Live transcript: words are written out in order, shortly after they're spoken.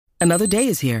Another day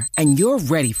is here, and you're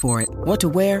ready for it. What to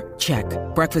wear? Check.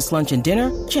 Breakfast, lunch, and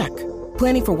dinner? Check.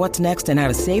 Planning for what's next and how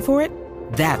to save for it?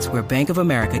 That's where Bank of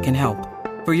America can help.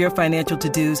 For your financial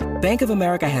to-dos, Bank of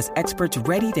America has experts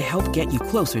ready to help get you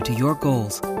closer to your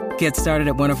goals. Get started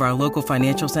at one of our local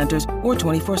financial centers or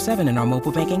 24/7 in our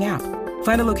mobile banking app.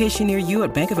 Find a location near you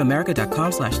at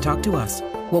bankofamerica.com/talktous.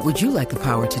 What would you like the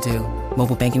power to do?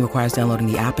 Mobile banking requires downloading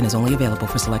the app and is only available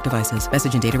for select devices.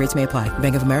 Message and data rates may apply.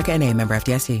 Bank of America N.A., member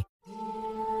FDIC.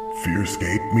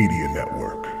 Fearscape Media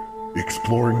Network,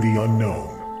 exploring the unknown,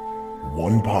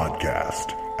 one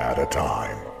podcast at a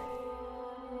time.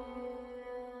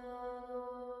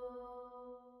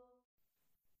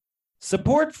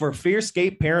 Support for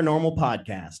Fearscape Paranormal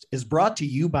Podcast is brought to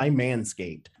you by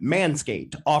Manscaped.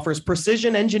 Manscaped offers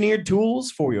precision-engineered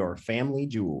tools for your family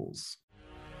jewels.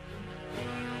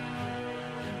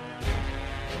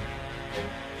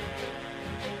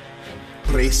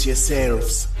 Brace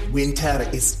yourselves. Winter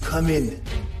is coming.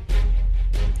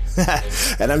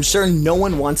 And I'm sure no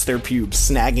one wants their pubes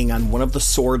snagging on one of the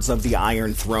swords of the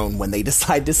Iron Throne when they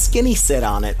decide to skinny sit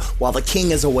on it while the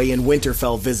king is away in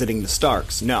Winterfell visiting the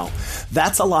Starks. No,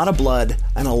 that's a lot of blood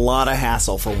and a lot of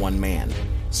hassle for one man.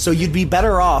 So you'd be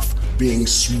better off being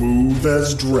smooth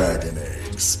as dragon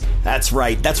eggs. That's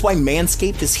right. That's why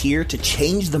Manscaped is here to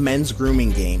change the men's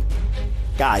grooming game.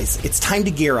 Guys, it's time to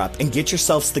gear up and get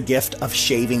yourselves the gift of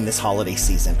shaving this holiday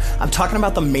season. I'm talking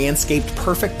about the Manscaped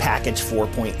Perfect Package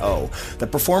 4.0. The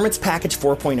Performance Package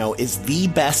 4.0 is the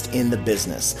best in the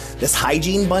business. This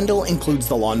hygiene bundle includes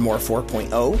the Lawnmower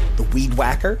 4.0, the Weed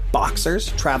Whacker,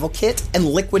 Boxers, Travel Kit, and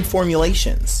liquid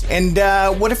formulations. And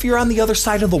what if you're on the other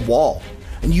side of the wall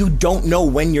and you don't know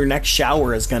when your next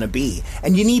shower is going to be,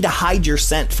 and you need to hide your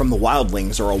scent from the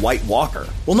wildlings or a White Walker?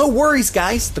 Well, no worries,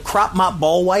 guys. The Crop Mop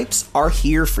Ball Wipes are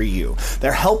here for you.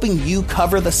 They're helping you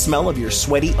cover the smell of your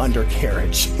sweaty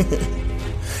undercarriage.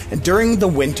 And during the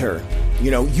winter,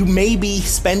 you may be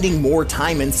spending more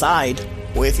time inside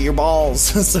with your balls,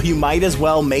 so you might as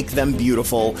well make them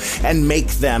beautiful and make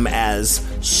them as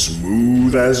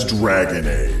smooth as dragon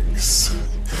eggs.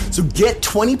 So get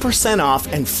 20% off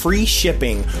and free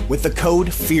shipping with the code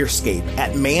FEARSCAPE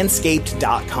at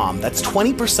manscaped.com. That's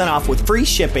 20% off with free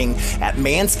shipping at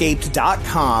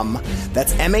manscaped.com.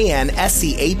 That's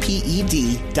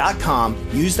manscaped.com.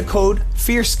 Use the code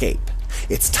FEARSCAPE.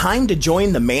 It's time to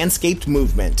join the Manscaped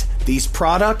movement. These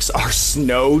products are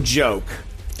no joke.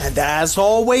 And as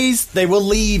always, they will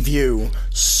leave you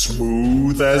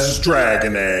smooth as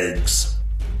dragon eggs.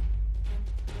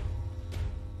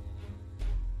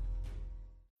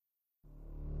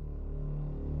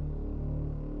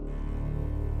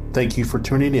 Thank you for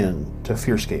tuning in to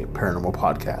Fearscape Paranormal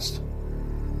Podcast.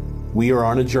 We are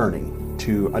on a journey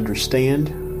to understand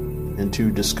and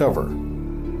to discover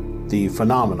the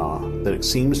phenomena that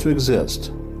seems to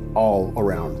exist all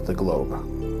around the globe.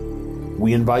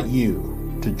 We invite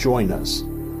you to join us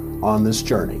on this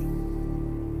journey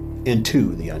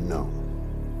into the unknown.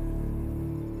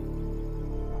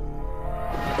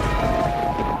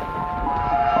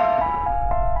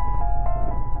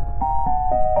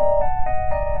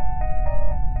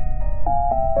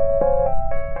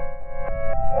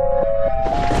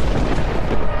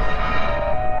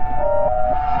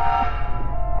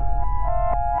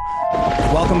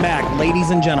 Welcome back, ladies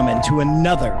and gentlemen, to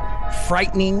another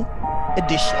frightening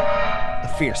edition of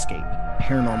Fearscape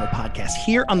Paranormal Podcast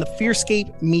here on the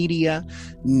Fearscape Media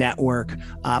Network.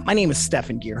 My name is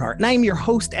Stefan Gearhart, and I am your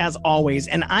host as always,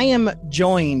 and I am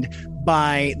joined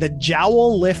by the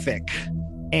jowlific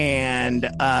and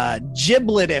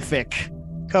gibletific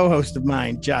co-host of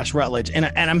mine, Josh Rutledge, and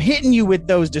I'm hitting you with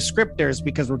those descriptors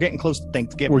because we're getting close to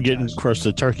Thanksgiving. We're getting close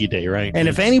to Turkey Day, right? And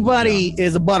if anybody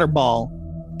is a butterball,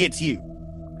 it's you.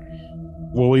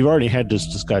 Well, we've already had this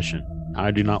discussion.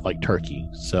 I do not like turkey,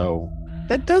 so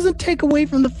that doesn't take away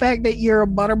from the fact that you're a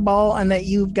butterball and that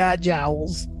you've got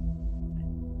jowls.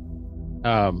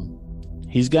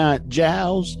 He's got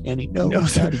jowls and he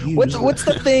knows how to use what's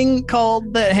the thing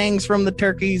called that hangs from the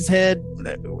turkey's head?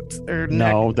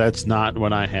 No, that's not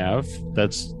what I have. I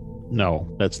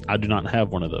do not have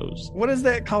one of those. What is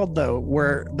that called though?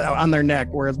 Where on their neck,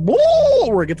 where it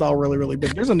gets all really, really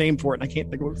big. There's a name for it, and I can't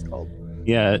think of what it's called.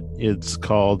 Yeah, it's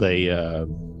called a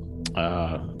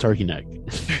turkey neck.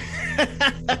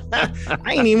 I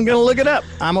ain't even gonna look it up.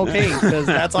 I'm okay because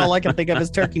that's all I can think of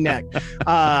is turkey neck.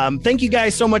 Thank you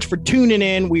guys so much for tuning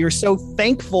in. We are so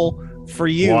thankful for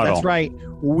you. Waddle. That's right.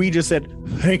 We just said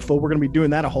thankful. We're gonna be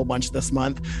doing that a whole bunch this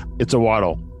month. It's a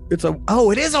waddle. It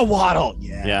is a waddle.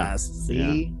 Yes.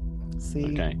 Yeah. See.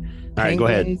 Okay. All right, go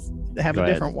ahead. have a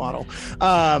different waddle.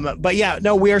 But yeah,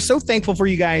 no, we are so thankful for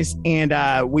you guys.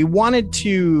 And we wanted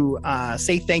to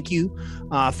say thank you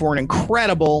for an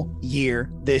incredible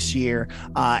year this year.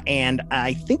 And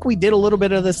I think we did a little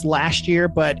bit of this last year,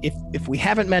 but if we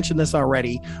haven't mentioned this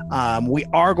already, we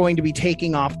are going to be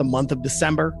taking off the month of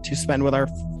December to spend with our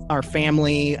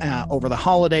family over the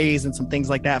holidays and some things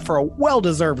like that for a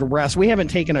well-deserved rest. We haven't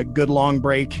taken a good long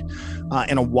break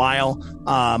in a while,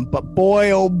 but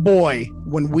boy, oh boy,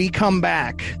 when we come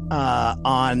back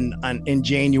in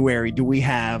January, do we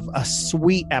have a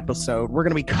sweet episode. We're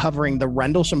going to be covering the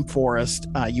Rendlesham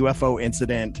Forest UFO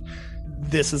incident.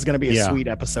 This is going to be a sweet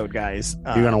episode, guys.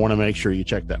 You're going to want to make sure you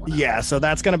check that one out. Yeah, so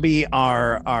that's going to be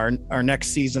our next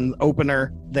season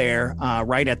opener there,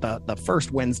 right at the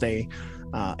first Wednesday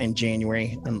in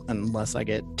January, unless I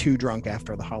get too drunk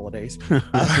after the holidays.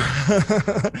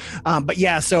 But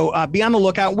yeah, so be on the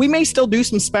lookout. We may still do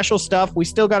some special stuff. We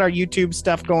still got our YouTube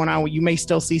stuff going on. You may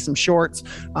still see some shorts.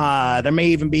 There may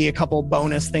even be a couple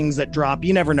bonus things that drop.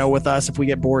 You never know with us if we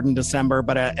get bored in December.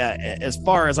 But as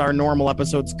far as our normal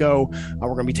episodes go, we're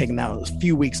going to be taking a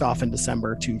few weeks off in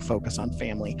December to focus on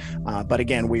family. But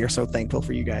again, we are so thankful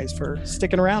for you guys for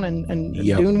sticking around and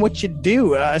doing what you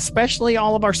do, especially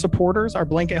all of our supporters, our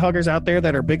blanket huggers out there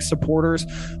that are big supporters,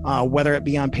 whether it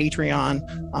be on Patreon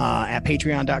at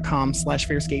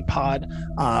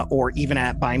patreon.com/fearscapepod or even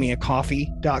at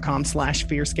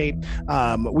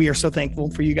buymeacoffee.com/fearscape. We are so thankful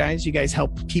for you guys. You guys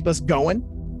help keep us going.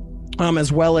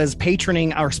 As well as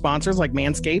patroning our sponsors like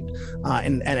Manscaped,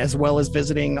 and as well as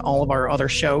visiting all of our other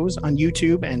shows on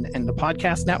YouTube and the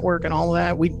podcast network and all of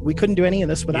that. We couldn't do any of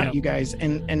this without you guys.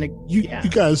 And you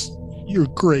guys, you're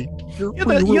great. You're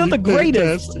the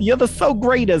greatest. You're the so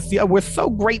greatest. Yeah, we're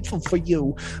so grateful for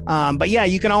you. But yeah,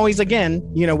 you can always, again,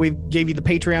 we gave you the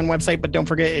Patreon website, but don't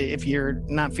forget, if you're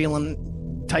not feeling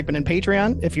typing in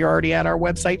Patreon, if you're already at our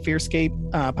website,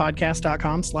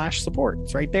 fearscapepodcast.com/support.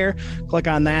 It's right there. Click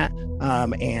on that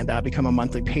and become a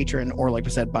monthly patron, or like I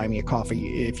said, buy me a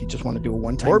coffee if you just want to do a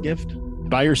one-time gift.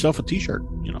 Buy yourself a t-shirt.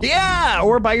 Yeah,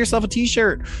 or buy yourself a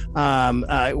t-shirt.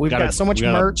 We've got so much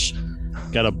merch.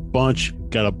 Got a bunch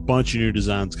of new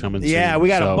designs coming. Yeah, we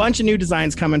got a bunch of new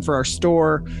designs coming for our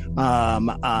store.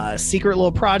 Secret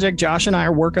little project. Josh and I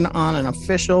are working on an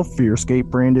official Fearscape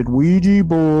branded Ouija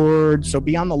board. So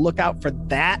be on the lookout for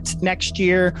that next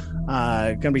year.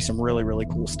 Gonna be some really, really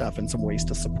cool stuff and some ways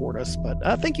to support us. But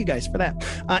thank you guys for that.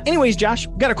 Anyways, Josh,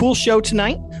 we got a cool show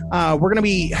tonight.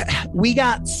 We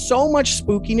got so much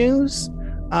spooky news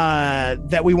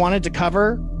that we wanted to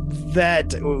cover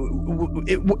that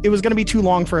it was going to be too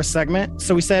long for a segment.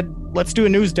 So we said, let's do a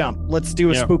news dump. Let's do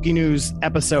a spooky news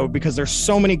episode, because there's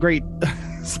so many great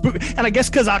and I guess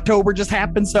because October just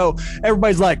happened, so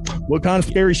everybody's like, what kind of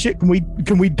scary shit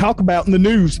can we talk about in the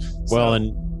news? Well,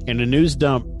 and a news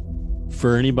dump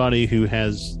for anybody who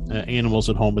has animals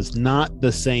at home is not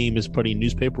the same as putting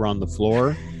newspaper on the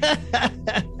floor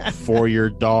for your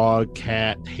dog,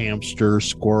 cat, hamster,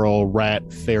 squirrel,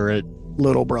 rat, ferret,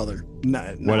 little brother.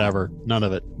 No. Whatever. None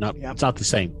of it. No, It's not the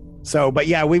same. So, but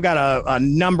yeah, we've got a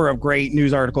number of great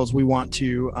news articles we want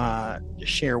to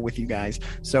share with you guys.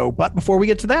 So, but before we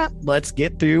get to that, let's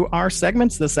get through our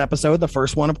segments this episode. The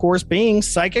first one, of course, being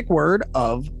Psychic Word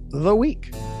of the Week.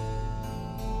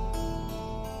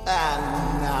 And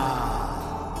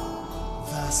now,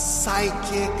 the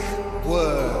Psychic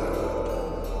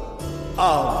Word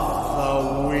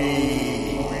of the Week.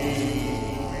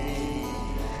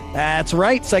 That's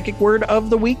right. Psychic Word of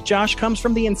the Week, Josh, comes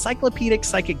from the Encyclopedic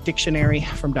Psychic Dictionary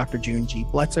from Dr. June G.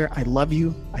 Blitzer. I love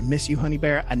you. I miss you, Honey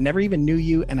Bear. I never even knew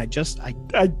you, and I don't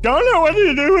know what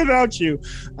to do without you.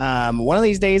 One of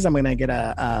these days, I'm gonna get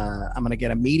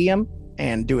a medium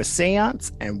and do a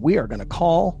seance, and we are gonna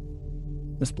call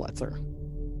Miss Blitzer.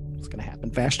 It's gonna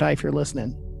happen. Vashti, if you're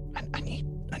listening,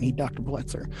 I need Dr.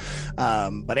 Blitzer.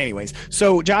 But anyways,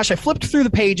 so Josh, I flipped through the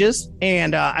pages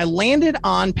and I landed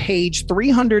on page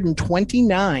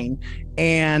 329,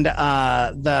 and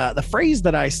the phrase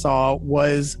that I saw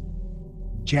was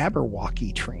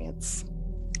Jabberwocky trance.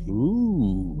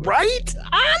 Ooh. Right?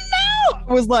 I know.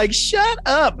 I was like, shut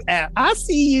up. I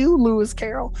see you, Lewis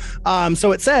Carroll.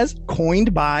 So it says,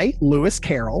 coined by Lewis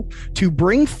Carroll to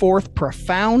bring forth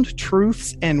profound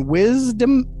truths and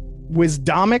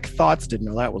wisdomic thoughts. Didn't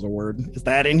know that was a word. Is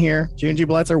that in here? G&G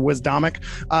Blitzer, wisdomic.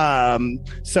 And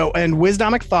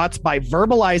wisdomic thoughts by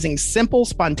verbalizing simple,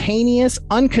 spontaneous,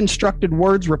 unconstructed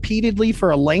words repeatedly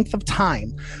for a length of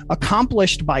time,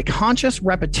 accomplished by conscious,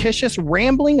 repetitious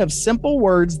rambling of simple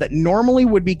words that normally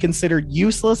would be considered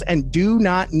useless and do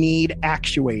not need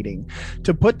actuating.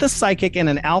 To put the psychic in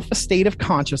an alpha state of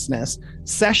consciousness,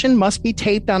 session must be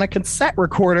taped on a cassette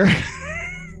recorder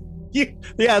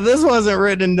Yeah, this wasn't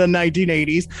written in the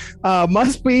 1980s.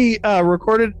 Must be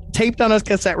recorded, taped on a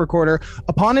cassette recorder.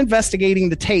 Upon investigating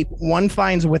the tape, one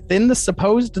finds within the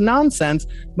supposed nonsense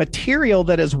material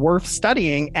that is worth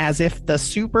studying, as if the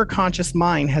superconscious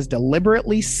mind has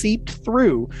deliberately seeped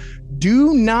through.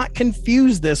 Do not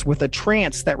confuse this with a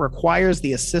trance that requires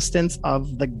the assistance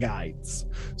of the guides.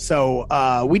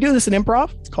 So we do this in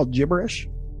improv. It's called gibberish.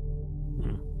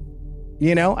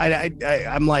 You know,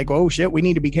 I'm like, oh shit, we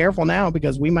need to be careful now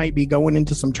because we might be going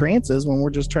into some trances when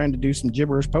we're just trying to do some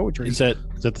gibberish poetry. Is that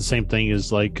the same thing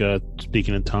as like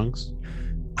speaking in tongues?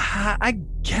 I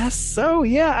guess so.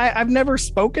 Yeah, I've never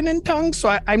spoken in tongues,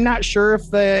 so I'm not sure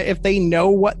if they know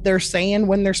what they're saying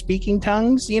when they're speaking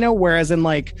tongues. You know, whereas in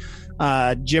like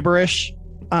gibberish.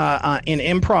 In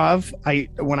improv,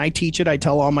 when I teach it, I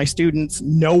tell all my students,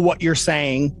 know what you're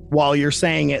saying while you're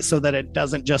saying it so that it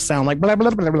doesn't just sound like blah,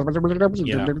 blah, blah, blah, blah, blah, blah,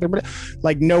 blah, blah,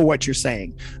 like know what you're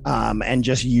saying, and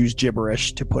just use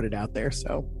gibberish to put it out there.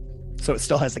 So it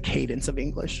still has the cadence of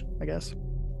English, I guess.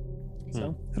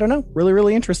 So I don't know. Really,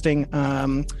 really interesting.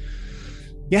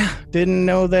 Yeah, didn't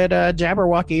know that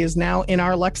Jabberwocky is now in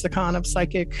our lexicon of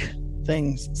psychic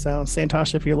things. So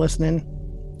Santosh, if you're listening,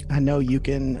 I know you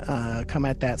can come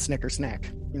at that snicker snack.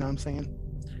 You know what I'm saying?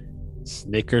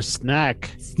 Snicker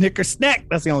snack. Snicker snack.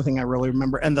 That's the only thing I really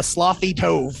remember. And the slothy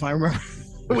tove. I remember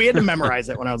we had to memorize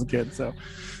it when I was a kid. So, is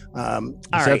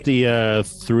that the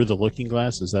Through the Looking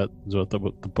Glass? Is what the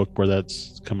book where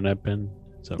that's coming up in?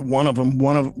 So one of them.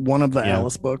 One of the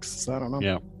Alice books. So I don't know.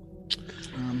 Yeah.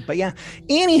 But yeah,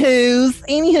 anywho's,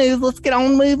 let's get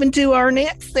on moving to our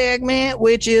next segment,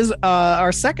 which is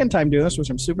our second time doing this, which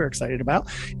I'm super excited about,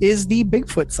 is the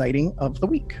Bigfoot sighting of the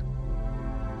week.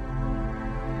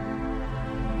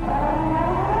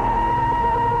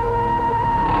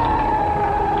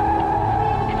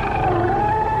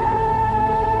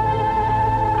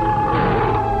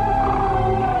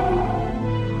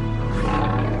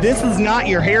 This is not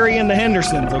your Harry and the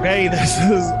Hendersons, okay? This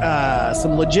is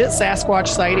some legit Sasquatch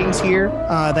sightings here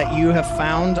that you have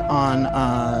found on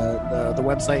the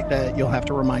website that you'll have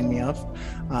to remind me of.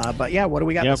 But yeah, what do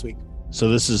we got this week? So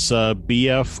this is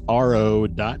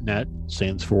BFRO.net,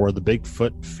 stands for the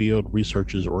Bigfoot Field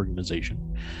Researchers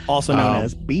Organization. Also known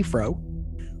as BFRO.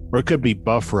 Or it could be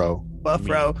Buffro.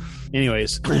 Buffro.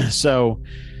 Anyways, so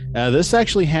this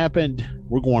actually happened.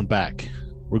 We're going back.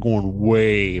 We're going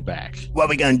way back. What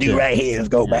we gonna do right here is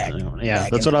go back. Yeah,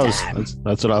 that's what I was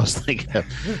thinking of.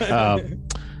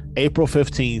 April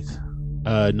 15th,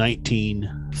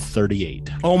 1938.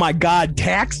 Oh my God,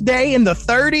 tax day in the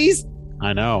 30s?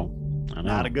 I know.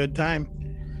 Not a good time.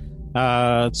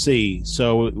 Let's see.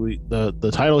 So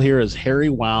the title here is Harry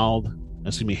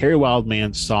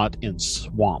Wildman Sought in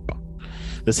Swamp.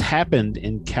 This happened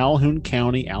in Calhoun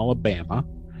County, Alabama.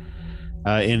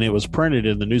 And it was printed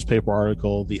in the newspaper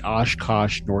article, the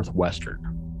Oshkosh Northwestern.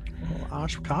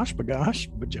 Oshkosh, bagosh,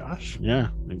 bajosh. Yeah,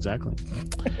 exactly.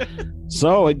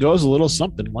 So it goes a little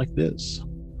something like this.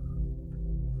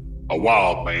 A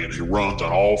wild man who runs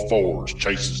on all fours,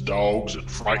 chases dogs, and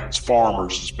frightens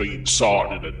farmers is being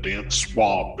sought in a dense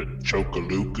swamp in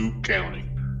Chocoloocoo County.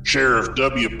 Sheriff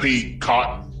W.P.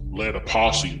 Cotton led a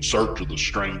posse in search of the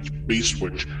strange beast,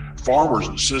 which farmers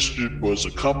insisted was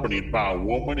accompanied by a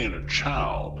woman and a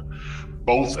child,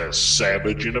 both as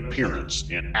savage in appearance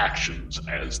and actions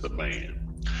as the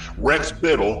man. Rex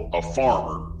Biddle, a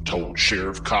farmer, told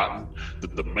Sheriff Cotton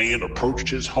that the man approached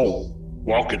his home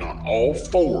walking on all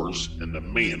fours in the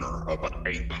manner of an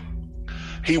ape.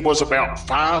 He was about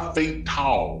 5 feet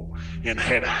tall and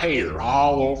had hair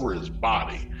all over his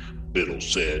body, Biddle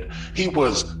said. He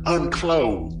was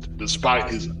unclothed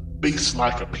despite his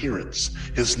beast-like appearance.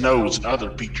 His nose and other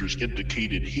features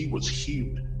indicated he was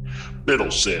human.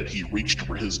 Biddle said he reached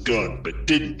for his gun but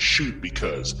didn't shoot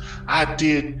because I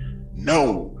didn't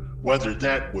know whether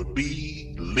that would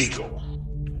be legal.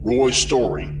 Roy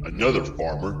Story, another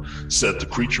farmer, said the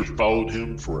creature followed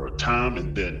him for a time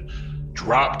and then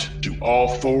dropped to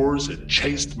all fours and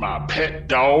chased my pet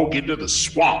dog into the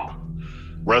swamp.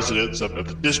 Residents of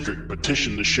the district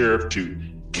petitioned the sheriff to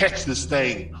catch this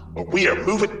thing or we are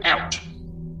moving out.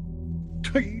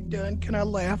 Are you done? Can I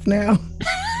laugh now?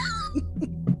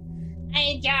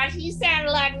 Hey, Josh, you sound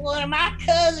like one of my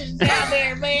cousins down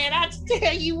there, man. I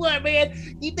tell you what,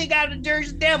 man. You think I'm the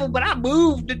Jersey Devil, but I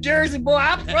moved to Jersey, boy.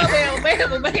 I'm from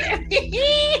Alabama, man.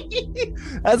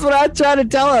 That's what I try to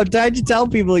tell him. I tried to tell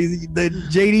people that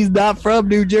JD's not from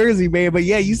New Jersey, man. But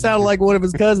yeah, you sound like one of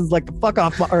his cousins, like the fuck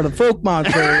off or the folk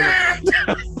monster.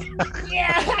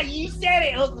 Yeah, you said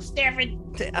it, Uncle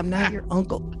Stephen. I'm not your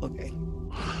uncle. Okay.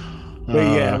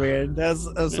 But yeah, man, that's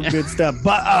some good stuff.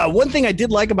 But one thing I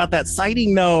did like about that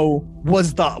sighting, though,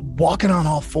 was the walking on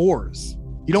all fours.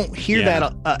 You don't hear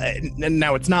that. And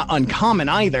now it's not uncommon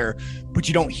either, but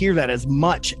you don't hear that as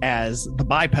much as the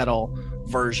bipedal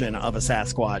version of a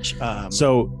Sasquatch.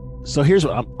 So here's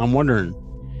what I'm wondering.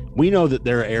 We know that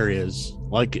there are areas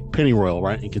like Pennyroyal,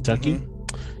 right, in Kentucky,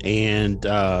 and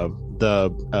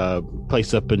the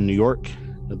place up in New York,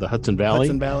 the Hudson Valley,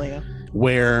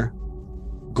 where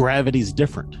gravity's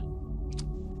different.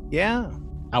 Yeah.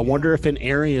 I wonder if in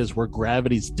areas where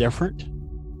gravity's different,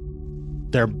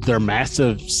 their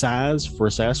massive size for a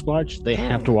Sasquatch, they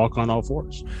have to walk on all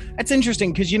fours. That's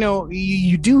interesting because,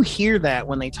 you do hear that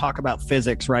when they talk about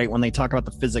physics, right? When they talk about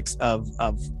the physics of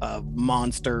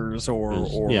monsters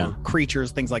or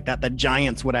creatures, things like that,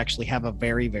 giants would actually have a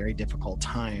very, very difficult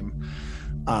time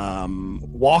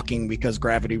walking because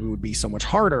gravity would be so much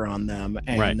harder on them.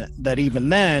 And that even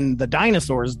then, the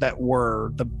dinosaurs that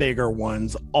were the bigger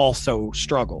ones also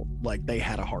struggled. Like they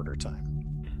had a harder time.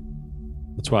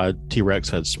 That's why T-Rex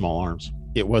had small arms.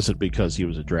 It wasn't because he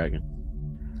was a dragon.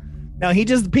 Now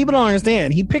people don't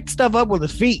understand. He picked stuff up with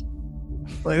his feet.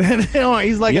 Like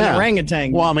he's like an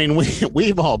orangutan. Well, I mean,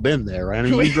 we've all been there, right? I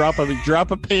mean, you drop a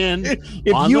pin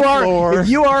on the floor. If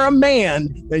you are a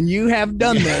man, then you have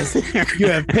done this. You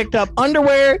have picked up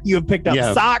underwear. You have picked up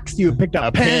socks. You have picked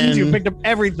up pens. You have picked up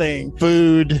everything.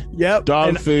 Food. Yep.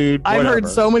 Dog food. I've heard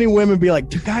so many women be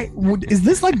like, is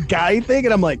this like guy thing?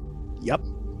 And I'm like, yep.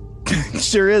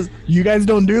 Sure is. You guys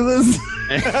don't do this.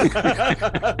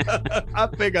 I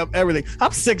pick up everything.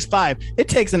 I'm 6'5". It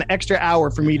takes an extra hour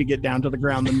for me to get down to the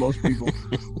ground than most people.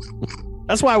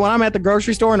 That's why when I'm at the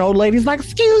grocery store, an old lady's like,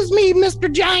 "Excuse me, Mr.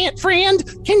 Giant Friend,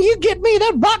 can you get me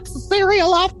that box of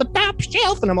cereal off the top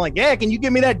shelf?" And I'm like, "Yeah, can you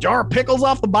give me that jar of pickles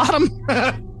off the bottom?"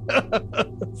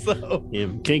 So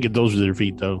can't get those with your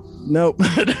feet though. Nope.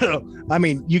 I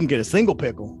mean, you can get a single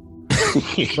pickle.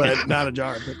 But not a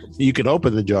jar of pickles. You could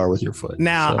open the jar with your foot.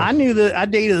 Now, I knew that I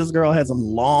dated this girl had some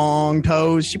long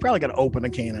toes. She probably could open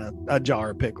a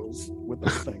jar of pickles with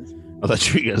those things. I thought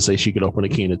you were going to say she could open a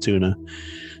can of tuna.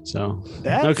 So,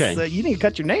 okay. You need to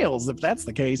cut your nails if that's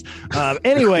the case.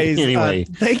 Anyway,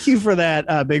 thank you for that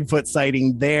Bigfoot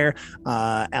sighting there,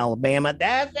 Alabama.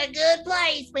 That's a good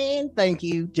place, man. Thank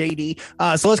you, JD.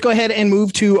 So let's go ahead and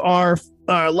move to our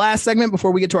last segment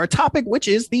before we get to our topic, which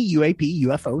is the UAP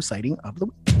UFO sighting of the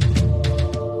week.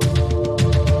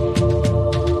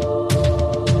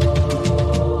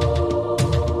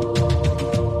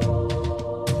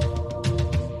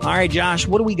 All right, Josh,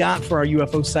 what do we got for our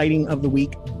UFO sighting of the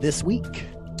week this week?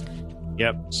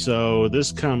 Yep. So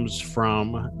this comes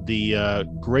from the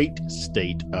great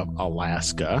state of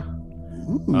Alaska.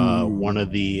 One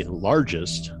of the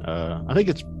largest. I think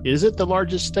is it the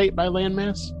largest state by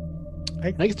landmass?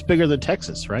 I think it's bigger than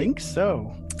Texas, right? I think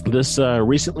so. This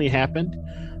recently happened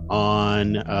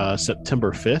on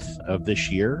September 5th of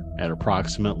this year at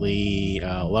approximately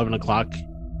 11 o'clock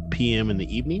p.m. in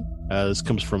the evening. This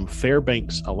comes from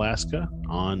Fairbanks, Alaska,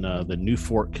 on the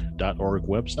newfork.org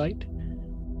website.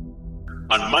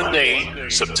 On Monday,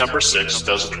 September 6,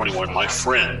 2021, my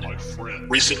friend,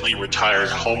 recently retired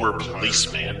Homer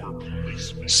policeman,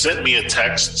 sent me a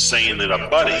text saying that a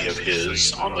buddy of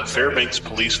his on the Fairbanks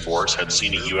police force had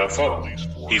seen a UFO.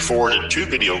 He forwarded 2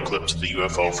 video clips of the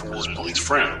UFO from his police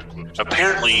friend.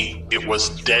 Apparently, it was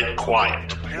dead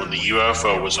quiet when the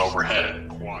UFO was overhead.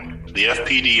 The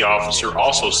FPD officer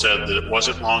also said that it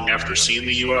wasn't long after seeing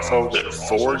the UFO that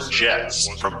 4 jets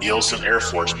from Eielson Air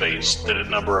Force Base did a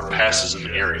number of passes in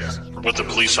the area. What the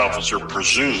police officer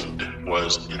presumed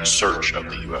was in search of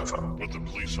the UFO.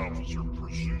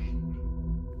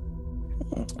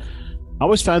 I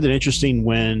always found it interesting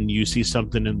when you see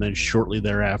something and then shortly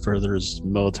thereafter there's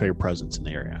military presence in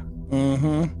the area.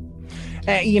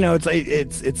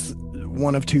 It's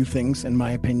one of 2 things in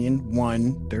my opinion.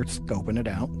 One, they're scoping it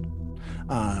out.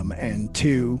 And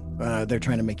 2, they're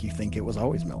trying to make you think it was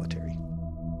always military.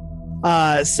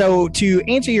 So to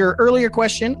answer your earlier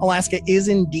question, Alaska is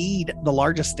indeed the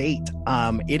largest state.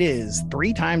 It is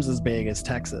 3 times as big as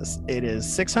Texas. It is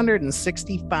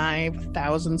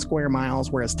 665,000 square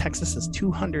miles, whereas Texas is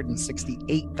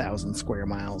 268,000 square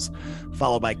miles,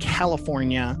 followed by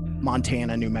California,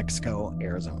 Montana, New Mexico,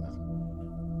 Arizona.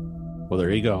 Well,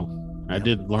 there you go. I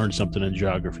did learn something in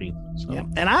geography. So. Yeah.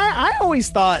 And I always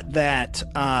thought that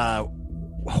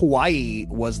Hawaii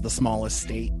was the smallest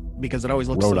state because it always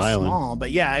looked so small.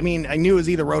 But yeah, I mean, I knew it was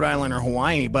either Rhode Island or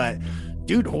Hawaii, but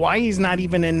dude, Hawaii's not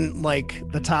even in like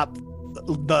the top,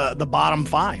 the bottom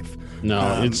 5.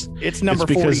 No, it's number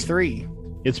 43.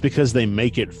 It's because they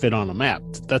make it fit on a map.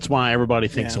 That's why everybody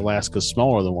thinks Alaska's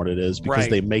smaller than what it is, because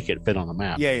they make it fit on a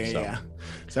map. Yeah.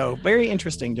 So very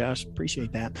interesting, Josh.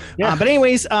 Appreciate that. Yeah. But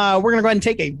anyways, we're going to go ahead and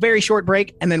take a very short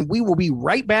break, and then we will be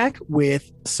right back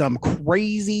with some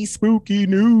crazy, spooky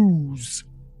news.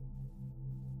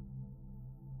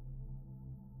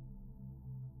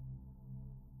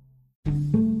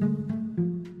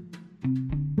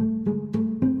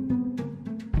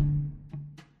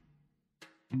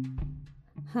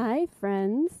 Hi,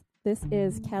 friends. This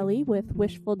is Kelly with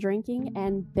Wishful Drinking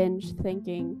and Binge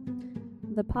Thinking,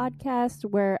 the podcast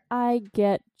where I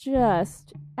get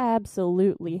just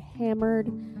absolutely hammered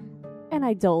and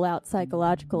I dole out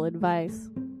psychological advice.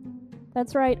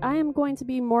 That's right, I am going to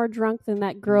be more drunk than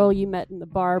that girl you met in the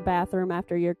bar bathroom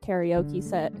after your karaoke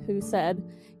set who said,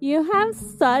 "You have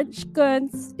such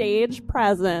good stage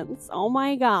presence. Oh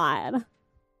my God."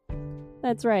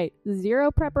 That's right,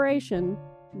 0 preparation,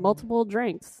 multiple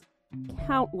drinks,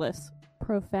 countless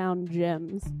profound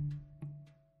gems.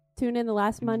 Tune in the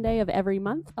last Monday of every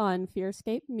month on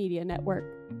Fearscape Media Network.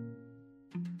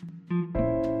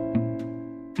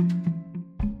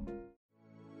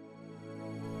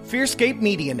 Fearscape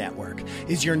Media Network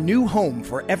is your new home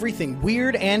for everything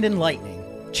weird and enlightening.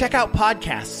 Check out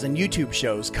podcasts and YouTube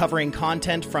shows covering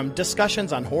content from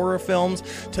discussions on horror films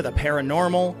to the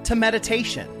paranormal to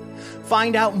meditation.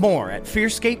 Find out more at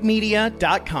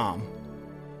fearscapemedia.com.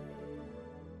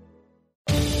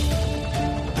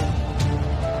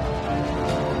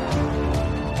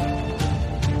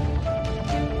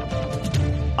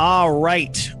 All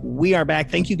right, we are back.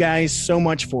 Thank you guys so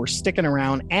much for sticking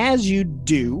around as you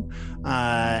do,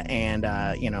 and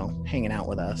hanging out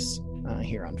with us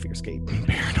here on Fearscape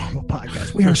Paranormal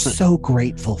Podcast. We are so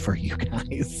grateful for you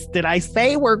guys. Did I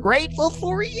say we're grateful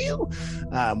for you?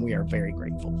 We are very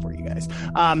grateful for you guys.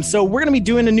 So we're going to be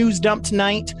doing a news dump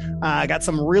tonight. I got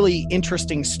some really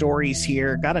interesting stories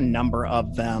here. Got a number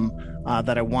of them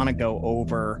that I want to go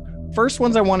over. First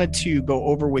ones I wanted to go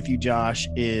over with you, Josh,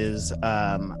 is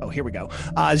here we go.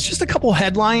 It's just a couple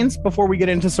headlines before we get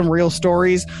into some real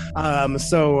stories.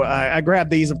 So I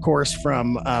grabbed these, of course,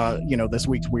 from this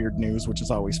week's weird news, which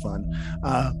is always fun.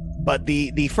 But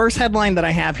the first headline that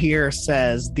I have here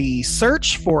says the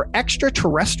search for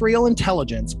extraterrestrial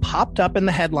intelligence popped up in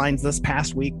the headlines this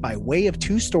past week by way of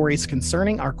 2 stories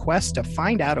concerning our quest to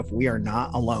find out if we are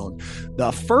not alone.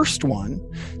 The first one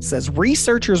says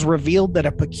researchers revealed that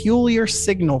a peculiar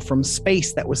signal from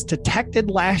space that was detected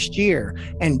last year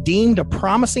and deemed a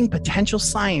promising potential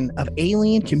sign of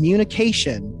alien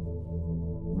communication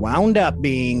wound up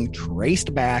being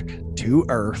traced back to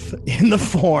Earth in the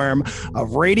form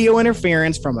of radio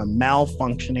interference from a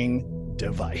malfunctioning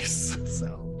device.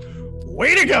 So,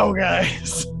 way to go,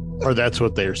 guys. Or that's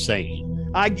what they're saying.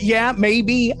 Yeah,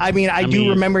 maybe. I mean, I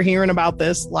do remember hearing about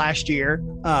this last year.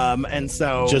 And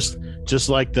so just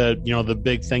like the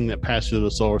big thing that passed through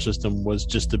the solar system was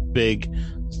just a big,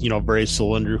 very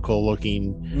cylindrical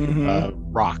looking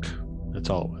rock. That's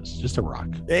all it was. Just a rock.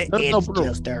 It's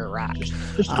just a rock.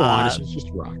 Just go on. It's just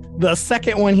a rock. The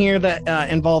second one here that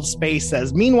involves space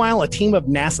says, meanwhile, a team of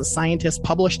NASA scientists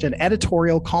published an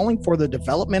editorial calling for the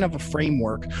development of a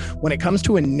framework when it comes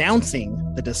to announcing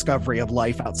the discovery of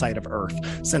life outside of Earth,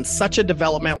 since such a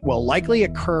development will likely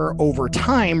occur over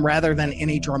time rather than in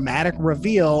a dramatic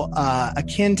reveal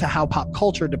akin to how pop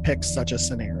culture depicts such a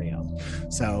scenario.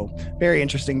 So very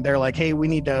interesting. They're like, hey, we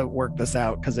need to work this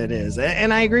out because it is.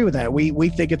 And I agree with that. We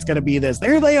think it's going to be this.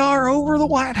 There they are over the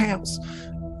White House.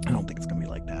 I don't think it's going to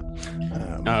be like that.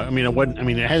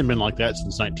 It hasn't been like that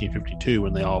since 1952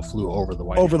 when they all flew over the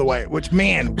White House. Which,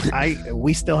 man,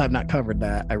 we still have not covered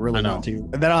that. I really want to.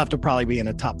 That'll have to probably be in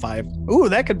a top 5. Ooh,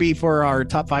 that could be for our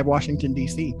top 5 Washington,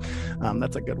 D.C.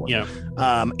 That's a good one. Yeah.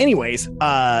 Anyways,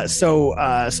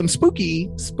 some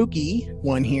spooky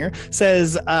one here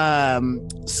says,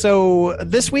 so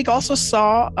this week also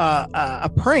saw a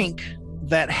prank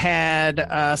that had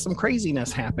some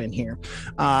craziness happen here.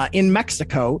 In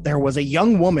Mexico, there was a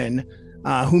young woman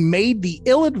who made the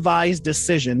ill-advised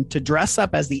decision to dress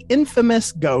up as the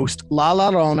infamous ghost La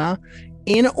Llorona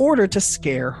in order to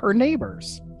scare her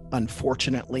neighbors.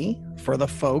 Unfortunately for the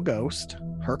faux ghost,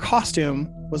 her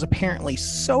costume was apparently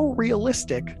so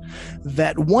realistic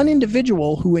that one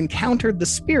individual who encountered the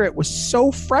spirit was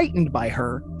so frightened by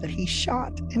her that he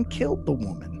shot and killed the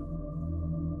woman.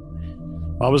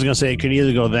 I was going to say it could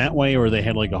either go that way or they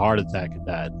had like a heart attack and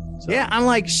died. So. Yeah, I'm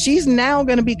like, she's now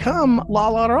going to become La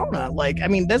Llorona. Like, I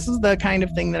mean, this is the kind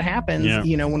of thing that happens,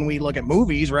 you know, when we look at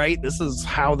movies, right? This is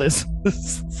how this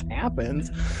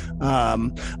happens.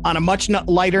 On a much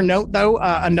lighter note, though,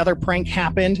 another prank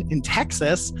happened in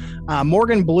Texas.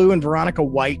 Morgan Blue and Veronica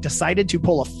White decided to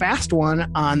pull a fast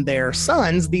one on their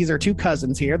sons. These are two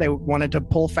cousins here. They wanted to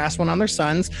pull a fast one on their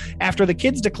sons after the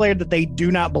kids declared that they do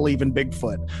not believe in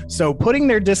Bigfoot. So putting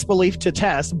their disbelief to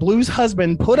test, Blue's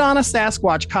husband put on a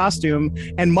Sasquatch costume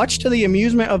and, much to the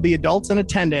amusement of the adults in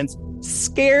attendance,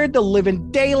 scared the living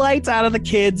daylights out of the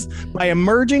kids by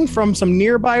emerging from some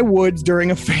nearby woods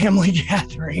during a family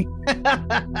gathering.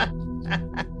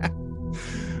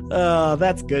 Oh,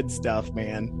 that's good stuff,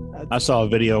 man. I saw a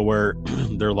video where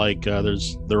they're like,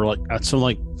 they're like at some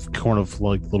like kind of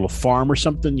like little farm or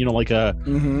something, you know, like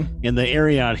in the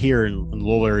area out here in the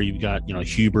little area, you've got, you know,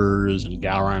 Huber's and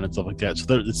Gowron and stuff like that.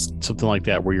 So it's something like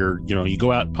that where you're, you know, you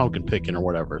go out pumpkin picking or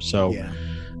whatever. So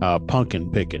pumpkin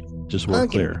picking, just so we're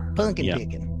clear. Pumpkin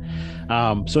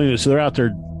picking. So anyway, so they're out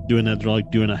there doing that. They're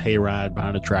like doing a hayride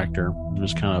behind a tractor,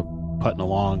 just kind of putting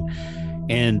along.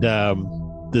 And,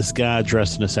 this guy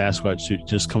dressed in a Sasquatch suit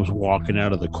just comes walking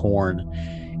out of the corn,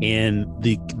 and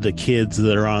the kids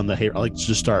that are on the hay like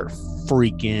just start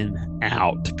freaking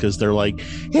out because they're like,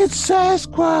 it's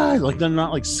Sasquatch. Like, they're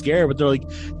not like scared, but they're like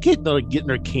getting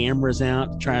their cameras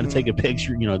out, trying to take a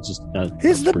picture. You know, it's just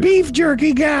it's the beef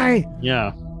jerky guy.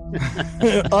 Yeah.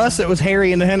 Us, it was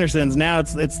Harry and the Hendersons. Now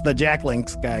it's the Jack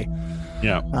Links guy.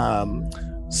 Yeah.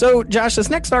 So, Josh, this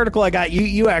next article I got,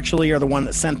 you actually are the one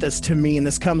that sent this to me, and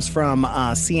this comes from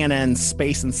CNN's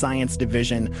Space and Science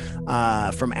Division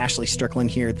from Ashley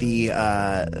Strickland here.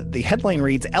 The headline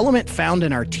reads, "Element found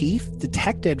in our teeth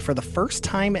detected for the first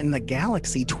time in the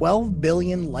galaxy 12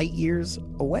 billion light years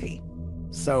away."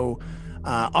 So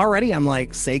already I'm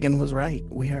like, Sagan was right.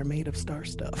 We are made of star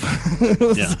stuff.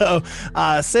 So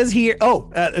says here,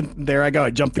 there I go.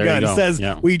 I jumped the gun. It says,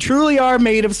 we truly are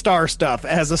made of star stuff,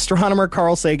 as astronomer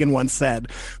Carl Sagan once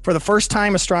said. For the first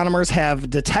time, astronomers have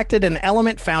detected an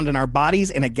element found in our bodies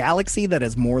in a galaxy that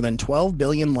is more than 12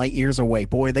 billion light years away.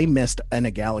 Boy, they missed in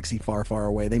a galaxy far, far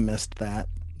away. They missed that.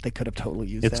 They could have totally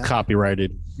used that. It's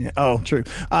copyrighted. Yeah. Oh, true.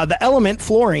 The element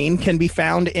fluorine can be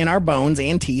found in our bones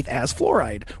and teeth as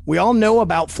fluoride. We all know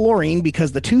about fluorine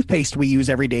because the toothpaste we use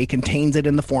every day contains it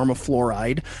in the form of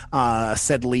fluoride,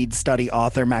 said lead study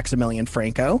author Maximilian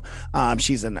Franco.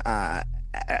 She's an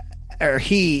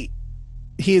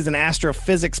he is an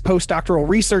astrophysics postdoctoral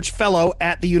research fellow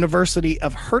at the University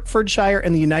of Hertfordshire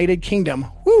in the United Kingdom.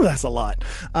 Whew, that's a lot.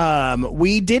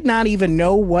 We did not even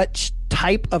know what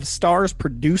type of stars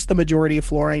produce the majority of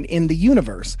fluorine in the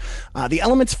universe. The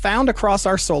elements found across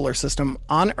our solar system,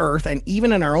 on Earth, and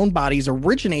even in our own bodies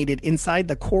originated inside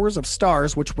the cores of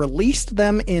stars, which released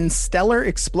them in stellar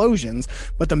explosions.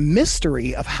 But the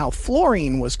mystery of how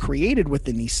fluorine was created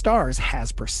within these stars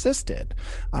has persisted.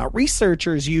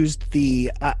 Researchers used the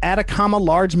Atacama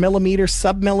Large Millimeter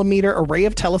Submillimeter Array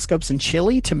of telescopes in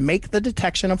Chile to make the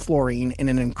detection of fluorine in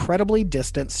an incredibly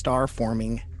distant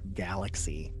star-forming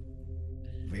galaxy.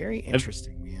 Very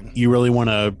interesting, man. You really want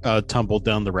to tumble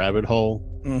down the rabbit hole?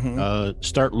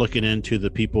 Start looking into the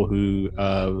people who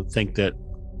think that,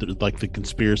 like, the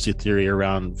conspiracy theory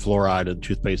around fluoride and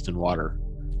toothpaste and water.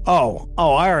 Oh,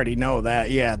 I already know that.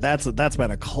 Yeah, that's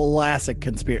been a classic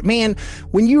conspiracy. Man,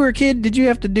 when you were a kid, did you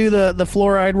have to do the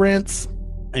fluoride rinse?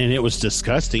 And it was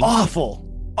disgusting.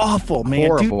 Awful, man.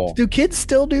 Horrible. Do kids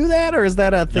still do that, or is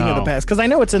that a thing of the past? Because I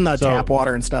know it's in the tap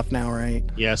water and stuff now, right?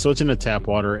 Yeah, so it's in the tap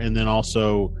water, and then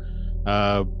also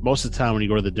most of the time when you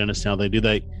go to the dentist now, they do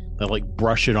they like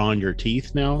brush it on your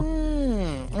teeth now.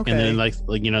 Okay. And then like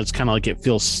you know, it's kind of like it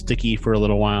feels sticky for a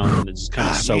little while, and it just kind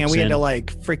of soaks in. Man, we had to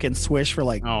like freaking swish for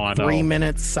like 3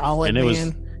 minutes solid,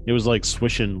 and it was like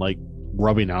swishing, like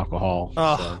rubbing alcohol.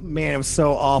 Man, it was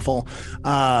so awful.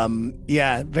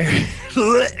 Yeah, very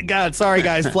God, sorry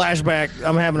guys, flashback.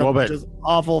 I'm having a just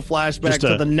awful flashback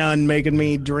to the nun making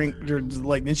me drink,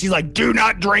 like, and she's like, do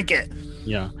not drink it.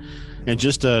 Yeah. And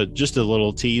just a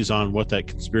little tease on what that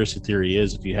conspiracy theory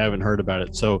is if you haven't heard about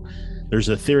it. So there's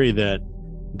a theory that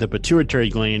the pituitary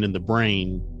gland in the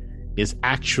brain is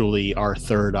actually our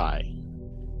third eye,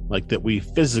 like that we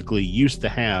physically used to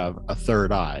have a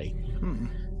third eye.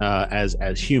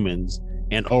 As humans,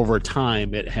 and over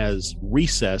time it has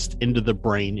recessed into the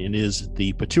brain and is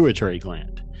the pituitary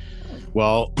gland.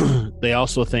 Well, they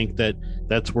also think that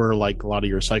that's where like a lot of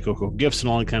your psychical gifts and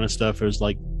all that kind of stuff is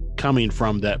like coming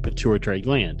from that pituitary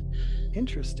gland.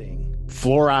 Interesting.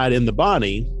 Fluoride in the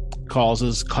body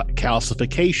causes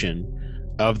calcification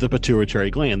of the pituitary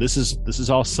gland. This is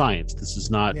all science. This is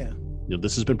not,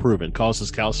 this has been proven.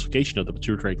 Causes calcification of the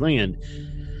pituitary gland.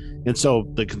 And so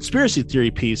the conspiracy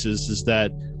theory piece is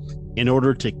that in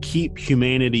order to keep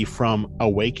humanity from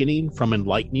awakening, from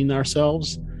enlightening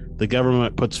ourselves, the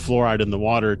government puts fluoride in the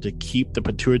water to keep the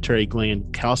pituitary gland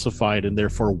calcified and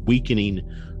therefore weakening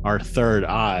our third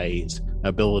eye's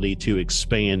ability to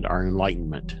expand our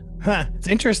enlightenment. It's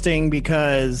interesting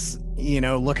because,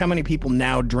 look how many people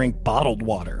now drink bottled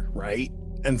water, right?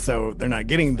 And so they're not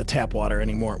getting the tap water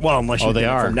anymore. Well, unless you're getting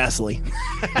it from Nestle.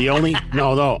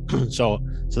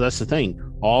 So that's the thing.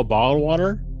 All bottled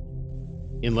water,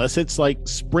 unless it's like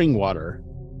spring water,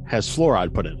 has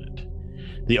fluoride put in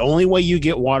it. The only way you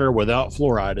get water without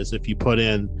fluoride is if you put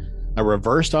in a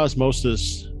reversed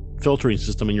osmosis filtering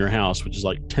system in your house, which is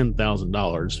like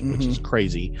 $10,000, which is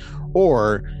crazy,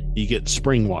 or you get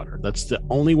spring water. That's the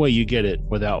only way you get it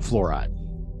without fluoride.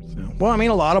 Well, I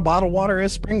mean, a lot of bottled water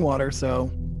is spring water,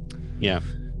 so yeah.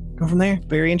 Go from there.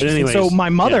 Very interesting. Anyways, so my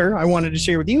mother, I wanted to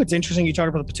share with you. It's interesting you talked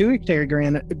about the pituitary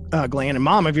gland, and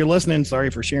Mom, if you're listening, sorry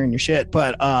for sharing your shit,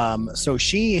 but so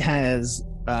she has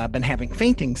been having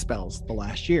fainting spells the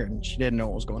last year, and she didn't know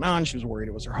what was going on. She was worried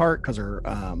it was her heart because her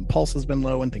pulse has been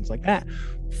low and things like that.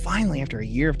 Finally, after a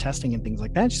year of testing and things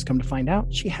like that, she's come to find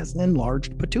out she has an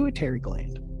enlarged pituitary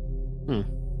gland.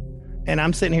 And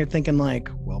I'm sitting here thinking like,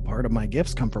 well, part of my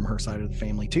gifts come from her side of the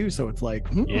family too. So it's like,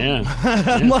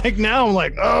 I'm like, now I'm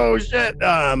like, oh shit. But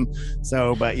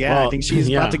I think she's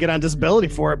about to get on disability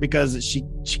for it because she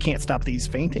can't stop these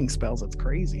fainting spells. It's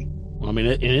crazy. I mean,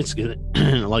 it's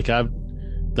like I've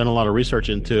done a lot of research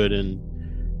into it, and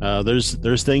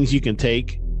there's things you can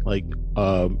take, like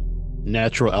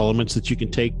natural elements that you can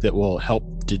take that will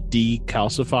help to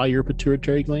decalcify your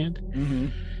pituitary gland.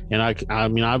 And I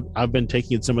mean, I've been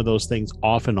taking some of those things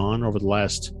off and on over the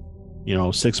last,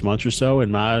 6 months or so,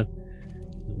 and my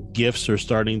gifts are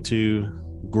starting to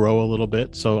grow a little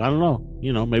bit. So I don't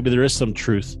know, maybe there is some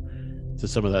truth to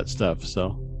some of that stuff.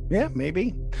 So yeah,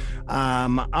 maybe.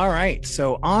 All right.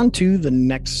 So on to the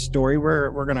next story. We're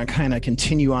going to kind of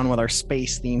continue on with our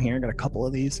space theme here. I got a couple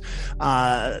of these.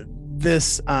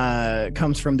 This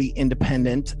comes from The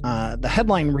Independent. The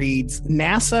headline reads,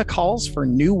 NASA calls for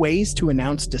new ways to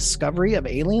announce discovery of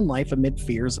alien life amid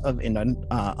fears of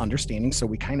understanding. So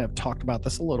we kind of talked about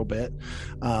this a little bit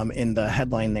in the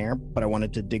headline there, but I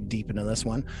wanted to dig deep into this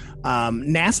one.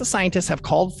 NASA scientists have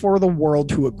called for the world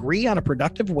to agree on a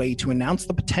productive way to announce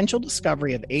the potential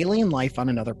discovery of alien life on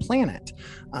another planet.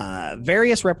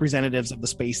 Various representatives of the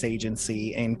space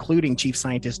agency, including Chief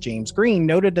Scientist James Green,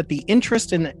 noted that the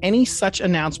interest in any such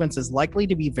announcements is likely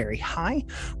to be very high.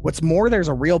 What's more, there's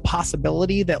a real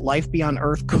possibility that life beyond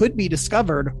Earth could be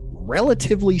discovered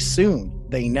relatively soon,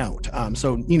 they note.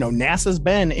 So, NASA's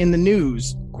been in the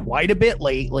news quite a bit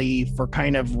lately for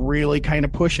really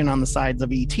pushing on the sides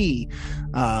of ET,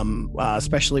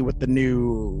 especially with the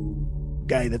new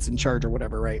guy that's in charge or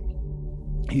whatever, right?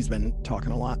 He's been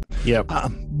talking a lot. Yep.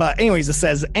 But anyways, it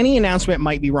says any announcement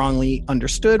might be wrongly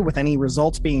understood, with any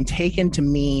results being taken to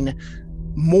mean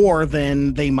more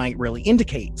than they might really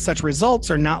indicate. Such results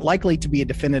are not likely to be a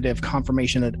definitive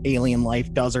confirmation that alien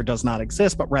life does or does not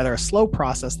exist, but rather a slow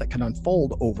process that can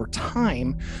unfold over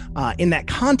time. In that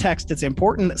context, it's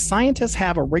important that scientists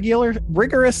have a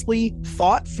rigorously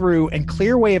thought through and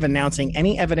clear way of announcing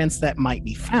any evidence that might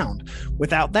be found.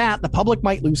 Without that, the public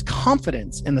might lose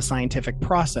confidence in the scientific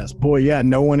process. Boy, yeah,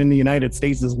 no one in the United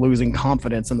States is losing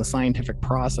confidence in the scientific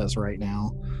process right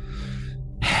now.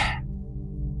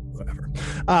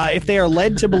 If they are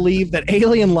led to believe that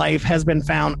alien life has been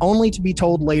found only to be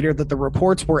told later that the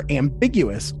reports were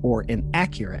ambiguous or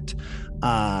inaccurate.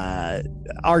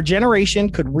 Our generation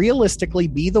could realistically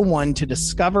be the one to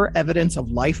discover evidence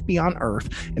of life beyond Earth,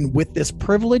 and with this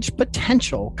privileged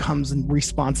potential comes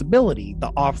responsibility, the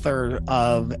author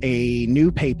of a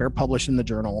new paper published in the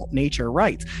journal Nature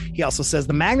writes. He also says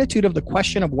the magnitude of the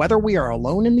question of whether we are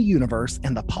alone in the universe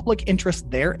and the public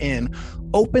interest therein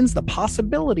opens the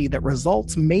possibility that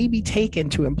results may be taken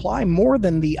to imply more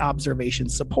than the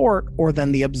observations support or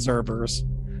than the observers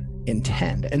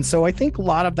intend. And so I think a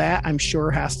lot of that, I'm sure,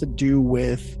 has to do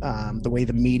with the way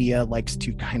the media likes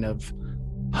to kind of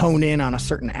hone in on a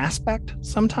certain aspect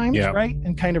sometimes, right?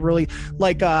 And kind of really,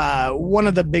 like, one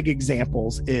of the big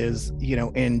examples is,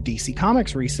 in DC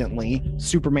Comics recently,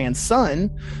 Superman's son,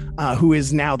 who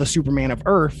is now the Superman of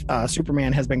Earth.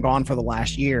 Superman has been gone for the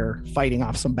last year fighting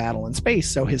off some battle in space,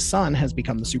 so his son has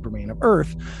become the Superman of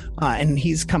Earth, and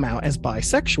he's come out as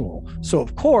bisexual. So,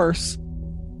 of course,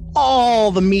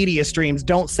 all the media streams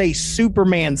don't say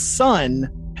Superman's son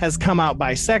has come out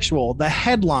bisexual. The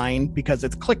headline, because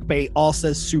it's clickbait, all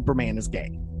says Superman is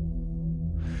gay.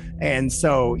 And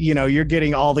so, you're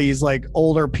getting all these like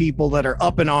older people that are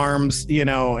up in arms,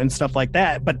 and stuff like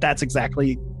that. But that's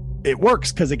exactly it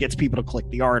works because it gets people to click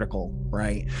the article,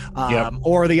 right? Yep.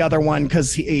 Or the other one,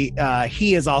 because he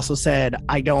has also said,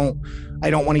 I don't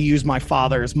want to use my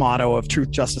father's motto of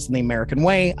truth, justice, and the American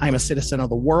way. I'm a citizen of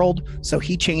the world. So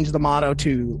he changed the motto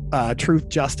to truth,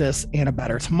 justice, and a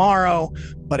better tomorrow.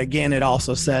 But again, it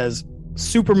also says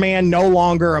Superman no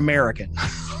longer American.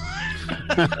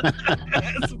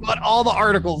 That's what all the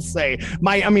articles say.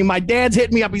 My dad's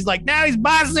hitting me up. He's like, now he's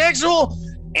bisexual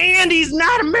and he's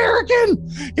not American.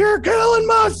 You're killing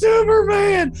my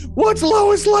Superman. What's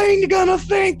Lois Lane gonna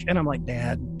think? And I'm like,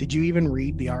 Dad, did you even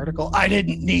read the article? I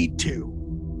didn't need to.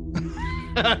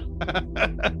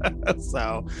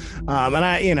 So, and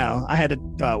I had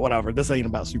to, whatever, this ain't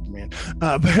about Superman.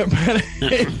 But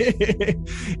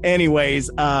anyways,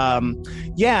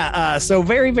 so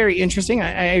very, very interesting.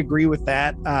 I agree with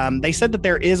that. They said that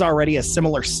there is already a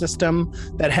similar system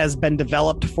that has been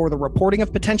developed for the reporting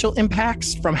of potential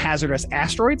impacts from hazardous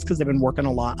asteroids, because they've been working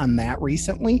a lot on that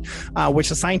recently, which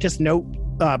the scientists note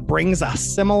brings a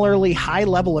similarly high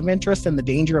level of interest in the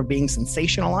danger of being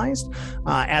sensationalized.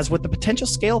 As with the potential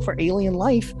scale for alien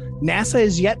life, NASA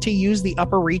is yet to use the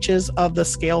upper reaches of the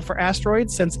scale for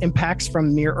asteroids, since impacts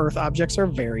from near-Earth objects are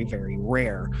very, very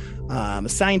rare.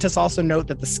 Scientists also note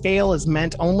that the scale is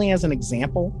meant only as an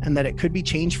example, and that it could be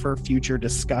changed for future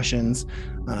discussions,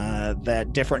 that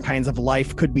different kinds of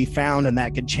life could be found, and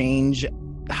that could change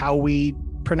how we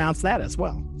pronounce that as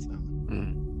well. So.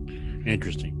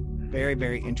 Interesting. Very,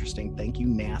 very interesting. Thank you,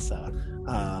 NASA.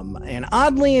 And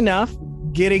oddly enough,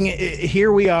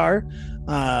 here we are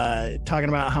talking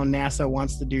about how NASA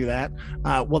wants to do that.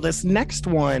 Well, this next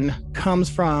one comes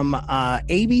from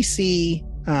ABC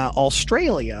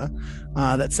Australia,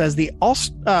 that says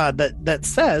that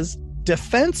says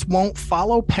defense won't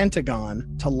follow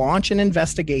Pentagon to launch an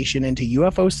investigation into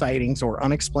UFO sightings or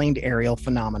unexplained aerial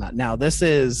phenomena. Now, this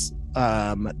is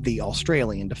the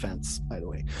Australian defense, by the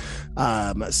way.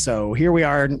 So here we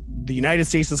are. The United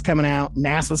States is coming out,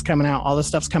 NASA's coming out, all this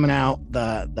stuff's coming out.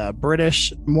 The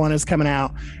British one is coming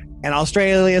out, and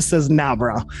Australia says, nah,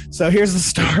 bro. So here's the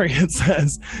story. It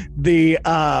says the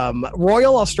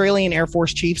Royal Australian Air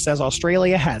Force Chief says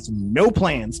Australia has no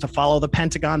plans to follow the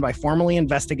Pentagon by formally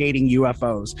investigating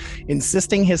UFOs,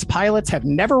 insisting his pilots have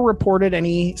never reported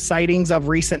any sightings of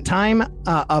recent time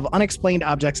of unexplained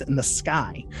objects in the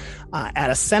sky.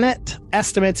 At a Senate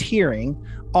estimates hearing,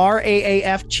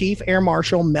 RAAF Chief Air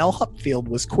Marshal Mel Hupfield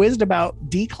was quizzed about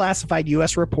declassified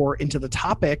U.S. report into the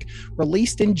topic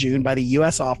released in June by the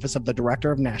U.S. Office of the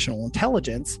Director of National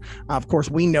Intelligence. Of course,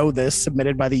 we know this,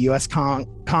 submitted by the U.S.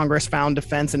 Congress, found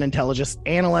defense and intelligence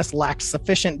analysts lacked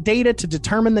sufficient data to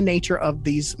determine the nature of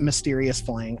these mysterious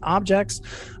flying objects.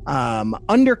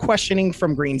 Under questioning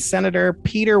from Green Senator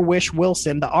Peter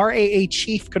Wish-Wilson, the RAA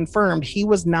chief confirmed he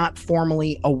was not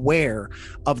formally aware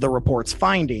of the report's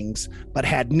findings, but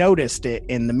had noticed it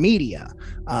in the media.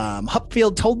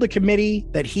 Hupfield told the committee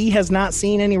that he has not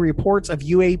seen any reports of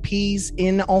UAPs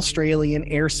in Australian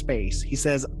airspace. He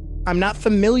says, I'm not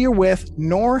familiar with,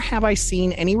 nor have I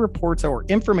seen any reports or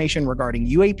information regarding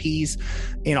UAPs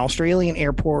in Australian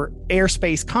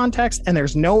airspace context, and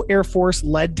there's no Air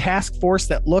Force-led task force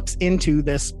that looks into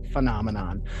this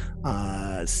phenomenon.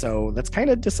 So that's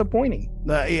kind of disappointing.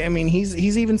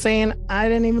 He's even saying, I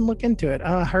didn't even look into it.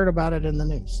 I heard about it in the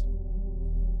news.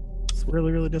 It's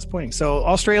really, really disappointing. So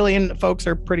Australian folks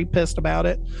are pretty pissed about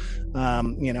it.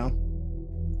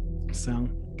 So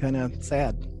kind of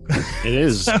sad. It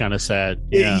is kind of sad.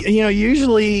 Yeah.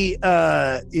 Usually,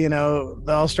 the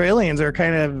Australians are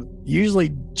kind of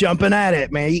usually jumping at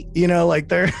it, mate. Like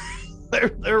they're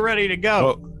ready to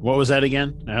go. What was that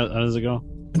again? How does it go?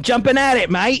 Jumping at it,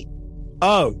 mate.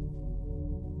 Oh,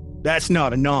 that's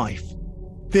not a knife.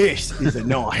 This is a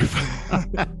knife.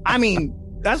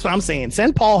 That's what I'm saying.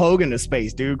 Send Paul Hogan to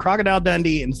space, dude. Crocodile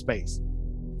Dundee in space.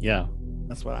 Yeah.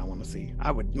 That's what I want to see.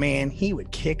 He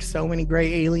would kick so many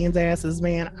gray aliens' asses,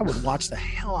 man. I would watch the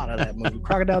hell out of that movie.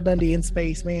 Crocodile Dundee in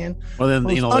space, man. Well, then,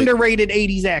 most underrated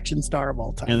 80s action star of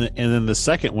all time. And then the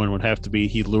second one would have to be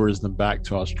he lures them back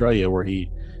to Australia, where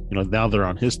he, now they're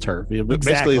on his turf.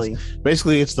 Exactly.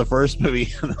 Basically, it's the first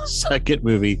movie and the second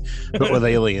movie, but with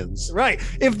aliens. Right.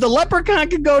 If the Leprechaun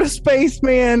could go to space,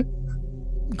 man,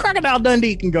 Crocodile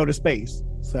Dundee can go to space.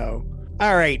 So,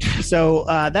 all right. So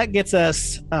that gets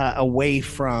us away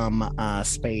from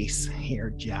space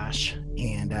here, Josh.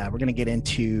 And we're going to get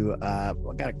into,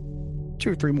 I've got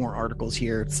 2 or 3 more articles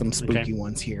here, some spooky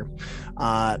ones here.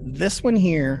 This one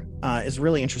here is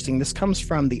really interesting. This comes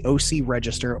from the OC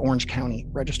Register, Orange County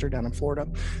Register down in Florida.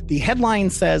 The headline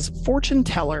says, fortune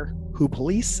teller who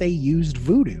police say used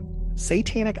voodoo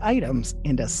satanic items,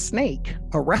 and a snake,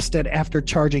 arrested after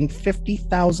charging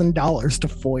 $50,000 to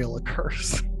foil a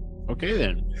curse. Okay,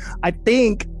 then. I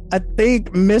think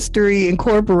Mystery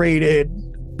Incorporated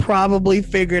probably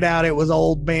figured out it was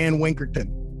old man Winkerton.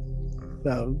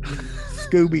 So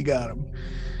Scooby got him.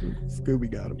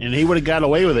 And he would have got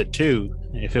away with it too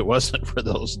if it wasn't for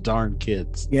those darn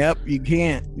kids. Yep, you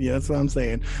can't. Yeah, that's what I'm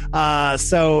saying.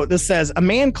 So this says, a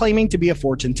man claiming to be a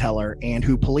fortune teller and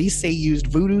who police say used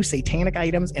voodoo, satanic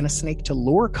items, and a snake to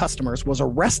lure customers was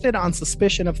arrested on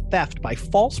suspicion of theft by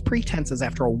false pretenses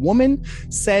after a woman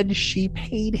said she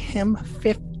paid him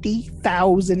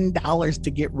 $50,000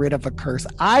 to get rid of a curse.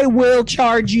 I will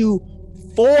charge you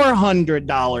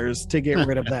 $400 to get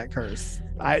rid of that curse.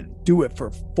 I do it for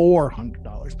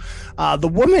 $400. The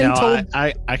woman told...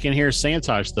 I can hear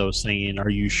Santosh, though, saying,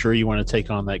 are you sure you want to take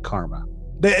on that karma?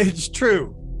 It's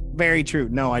true. Very true.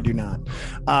 No, I do not.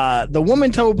 The woman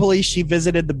told police she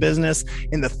visited the business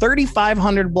in the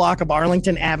 3500 block of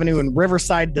Arlington Avenue in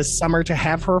Riverside this summer to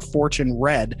have her fortune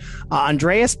read.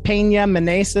 Andreas Pena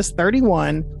Meneses,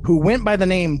 31, who went by the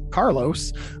name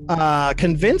Carlos,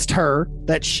 convinced her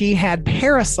that she had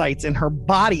parasites in her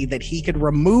body that he could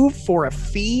remove for a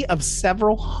fee of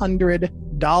several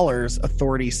 $100,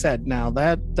 authorities said. Now,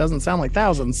 that doesn't sound like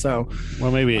thousands, so...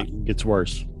 Well, maybe it gets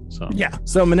worse. So. Yeah.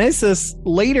 So Meneses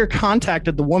later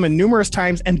contacted the woman numerous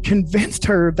times and convinced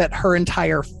her that her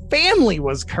entire family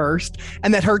was cursed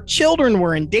and that her children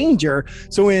were in danger.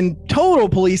 So in total,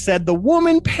 police said the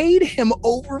woman paid him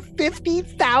over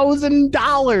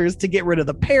 $50,000 to get rid of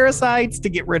the parasites, to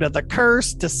get rid of the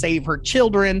curse, to save her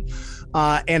children.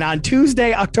 And on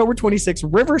Tuesday, October 26th,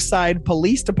 Riverside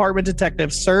Police Department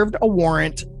detectives served a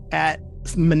warrant at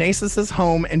Meneses'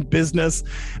 home and business,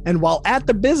 and while at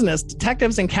the business,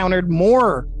 detectives encountered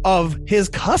more of his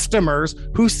customers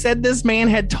who said this man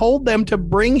had told them to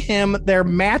bring him their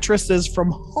mattresses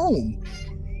from home.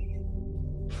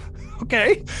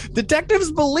 Okay.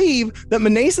 Detectives believe that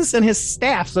Meneses and his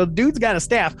staff, so dude's got a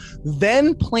staff,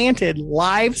 then planted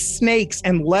live snakes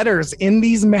and letters in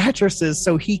these mattresses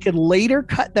so he could later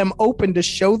cut them open to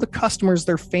show the customers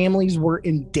their families were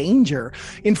in danger.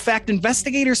 In fact,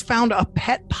 investigators found a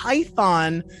pet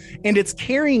python and its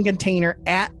carrying container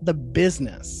at the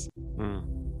business.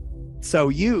 So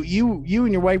you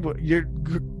and your wife,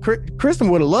 Kristen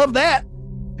would have loved that.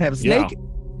 Have a snake. Yeah.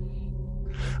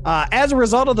 As a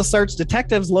result of the search,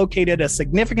 detectives located a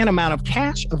significant amount of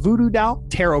cash, a voodoo doll,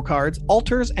 tarot cards,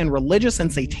 altars, and religious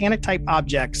and satanic type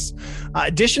objects.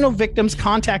 Additional victims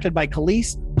contacted by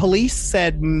police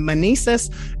said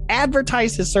Meneses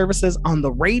advertised his services on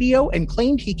the radio and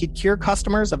claimed he could cure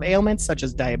customers of ailments such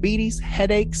as diabetes,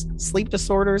 headaches, sleep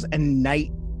disorders, and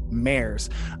nightmares.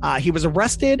 He was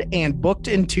arrested and booked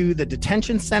into the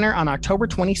detention center on October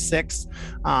 26th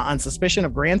on suspicion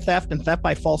of grand theft and theft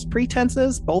by false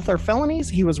pretenses. Both are felonies.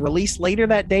 He was released later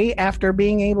that day after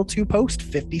being able to post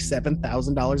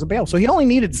 $57,000 of bail. So he only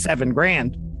needed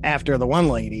 $7,000 after the one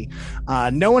lady.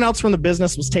 No one else from the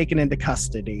business was taken into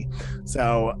custody.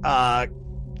 So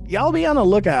y'all be on the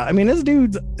lookout. I mean, this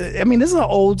is an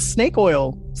old snake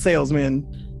oil salesman.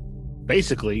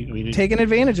 Basically, taking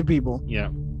advantage of people. Yeah.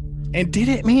 And did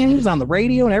it, man. He was on the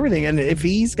radio and everything. And if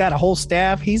he's got a whole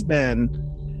staff, he's been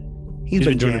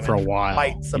doing it for a while.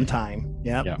 Quite some time.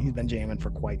 Yep. He's been jamming for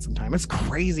quite some time. It's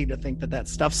crazy to think that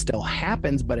stuff still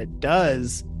happens, but it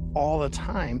does all the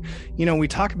time. You know, we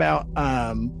talk about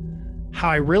how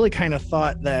I really kind of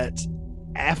thought that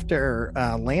after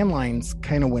landlines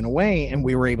kind of went away and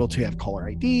we were able to have caller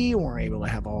ID, we were able to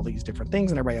have all these different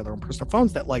things and everybody had their own personal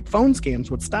phones, that like phone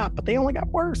scams would stop, but they only got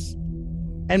worse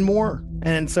and more.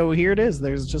 And so here it is.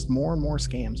 There's just more and more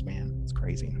scams, man. It's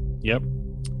crazy. Yep.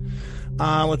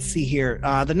 Let's see here.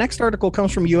 The next article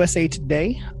comes from USA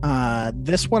Today.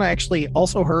 This one I actually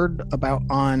also heard about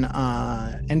on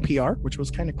NPR, which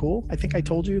was kind of cool. I think I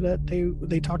told you that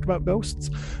they talked about ghosts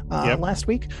last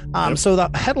week. So the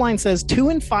headline says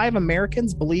 2 in 5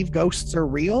 Americans believe ghosts are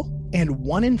real, and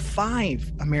 1 in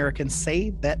 5 Americans say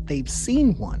that they've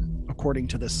seen one, according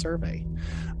to this survey.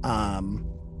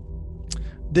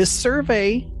 This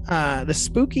survey, the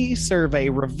spooky survey,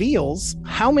 reveals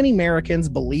how many Americans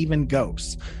believe in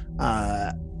ghosts.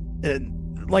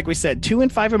 Like we said, 2 in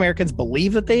 5 Americans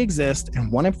believe that they exist,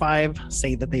 and 1 in 5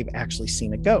 say that they've actually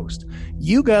seen a ghost.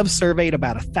 YouGov surveyed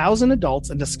about 1,000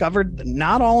 adults and discovered that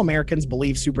not all Americans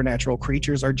believe supernatural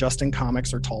creatures are just in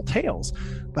comics or tall tales.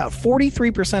 About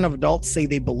 43% of adults say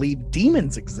they believe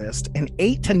demons exist, and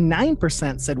 8 to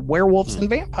 9% said werewolves and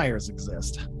vampires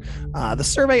exist. The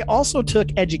survey also took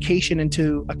education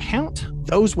into account.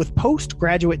 Those with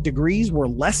postgraduate degrees were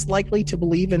less likely to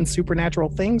believe in supernatural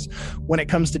things. When it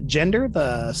comes to gender,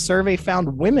 the survey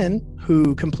found women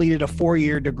who completed a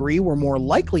 4-year degree were more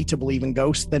likely to believe in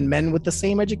ghosts than men with the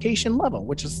same education level,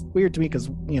 which is weird to me because,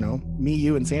 you know, me,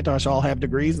 you, and Santosh all have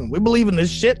degrees and we believe in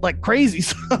this shit like crazy.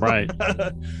 Right.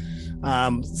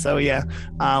 So yeah,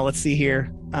 let's see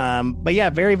here. But yeah,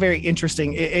 very, very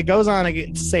interesting. It goes on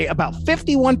to say about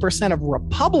 51% of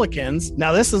Republicans,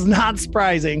 now this is not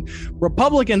surprising,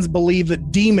 Republicans believe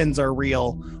that demons are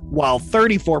real, while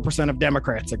 34% of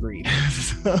Democrats agreed.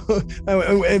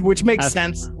 Which makes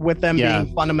sense with them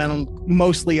being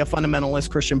mostly a fundamentalist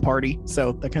Christian party.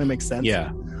 So that kind of makes sense.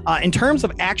 Yeah. In terms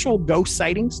of actual ghost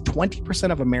sightings,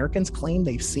 20% of Americans claim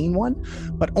they've seen one,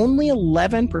 but only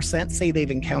 11% say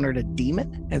they've encountered a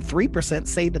demon, and 3%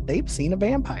 say that they've seen a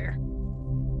vampire.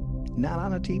 Not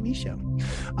on a TV show.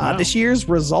 Wow. This year's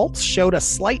results showed a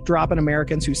slight drop in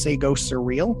Americans who say ghosts are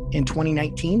real. In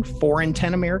 2019, 4 in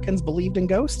 10 Americans believed in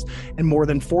ghosts, and more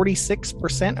than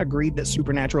 46% agreed that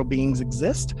supernatural beings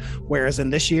exist, whereas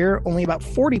in this year, only about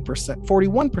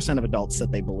 41% of adults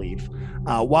said they believe.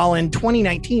 While in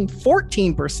 2019,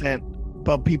 14%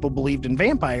 of people believed in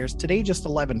vampires, today just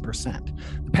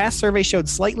 11%. The past survey showed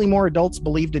slightly more adults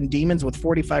believed in demons, with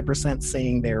 45%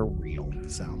 saying they're real.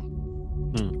 So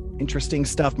interesting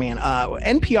stuff, man.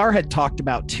 NPR had talked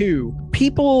about too,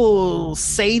 people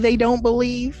say they don't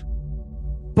believe,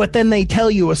 but then they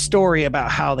tell you a story about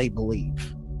how they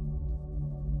believe.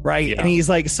 Right. Yeah. And he's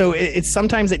like, so it's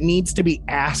sometimes it needs to be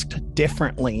asked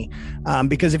differently,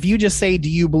 because if you just say, do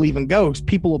you believe in ghosts?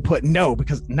 People will put no,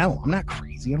 because no, I'm not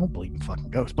crazy. I don't believe in fucking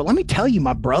ghosts. But let me tell you,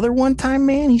 my brother one time,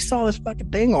 man, he saw this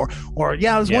fucking thing, or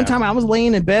yeah, it was one time I was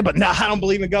laying in bed, but no, I don't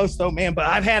believe in ghosts though, man. But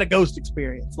I've had a ghost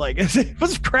experience. Like, it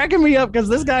was cracking me up because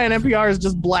this guy in NPR is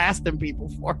just blasting people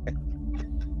for it.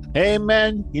 Hey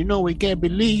man, you know we can't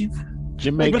believe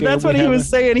Jamaica. But that's what he was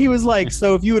saying. He was like,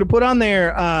 so if you would have put on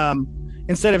there,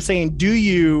 instead of saying, do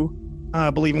you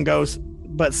believe in ghosts,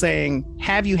 but saying,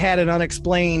 have you had an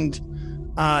unexplained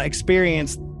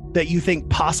experience that you think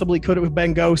possibly could have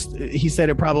been ghosts? He said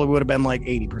it probably would have been like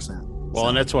 80%. Well,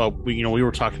 and that's what we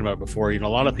were talking about before. You know, a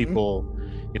lot of people,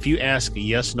 if you ask a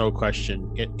yes/no question,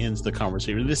 it ends the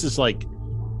conversation. This is like,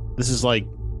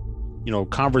 you know,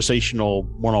 conversational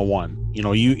 101. You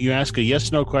know, you ask a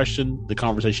yes/no question, the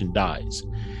conversation dies.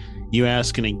 You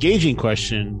ask an engaging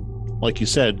question, like you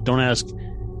said, don't ask,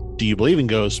 do you believe in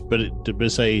ghosts? But to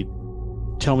say,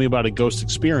 tell me about a ghost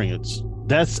experience.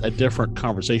 That's a different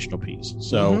conversational piece.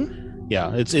 So,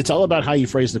 yeah, it's all about how you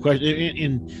phrase the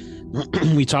question.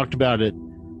 We talked about it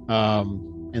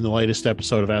in the latest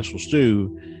episode of Astral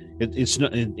Stew. It's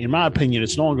in my opinion,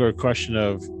 it's no longer a question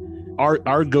of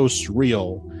are ghosts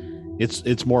real.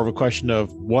 It's more of a question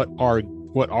of what are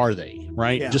they,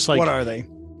 right? Yeah, just like, what are they?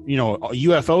 You know,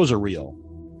 UFOs are real,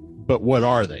 but what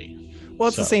are they? Well,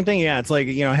 it's the same thing. Yeah, it's like,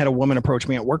 you know, I had a woman approach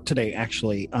me at work today,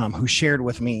 actually, who shared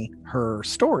with me her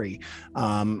story.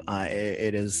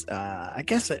 It is, I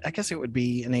guess it would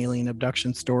be an alien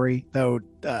abduction story, though.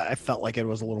 I felt like it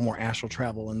was a little more astral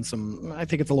travel and I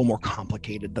think it's a little more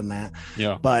complicated than that.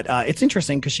 Yeah. But it's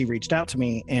interesting because she reached out to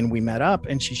me and we met up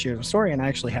and she shared a story, and I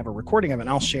actually have a recording of it,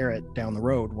 and I'll share it down the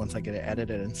road once I get it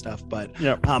edited and stuff. But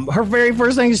her very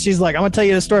first thing is she's like, I'm gonna tell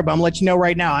you the story, but I'm gonna let you know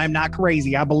right now, I'm not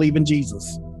crazy. I believe in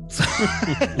Jesus.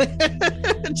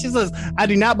 She says, I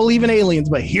do not believe in aliens,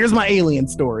 but here's my alien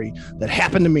story that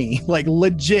happened to me, like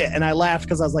legit. And I laughed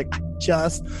because I was like, I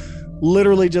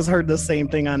literally just heard the same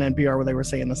thing on NPR where they were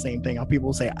saying the same thing. How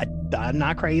people say, I'm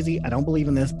not crazy, I don't believe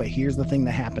in this, but here's the thing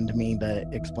that happened to me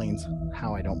that explains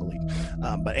how I don't believe.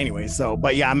 But anyway,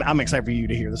 but yeah, I'm excited for you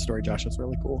to hear the story, Josh. It's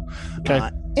really cool. Okay.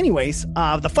 Anyways,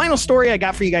 the final story I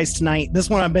got for you guys tonight, this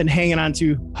one I've been hanging on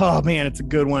to. Oh man, it's a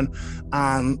good one.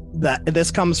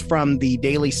 This comes from the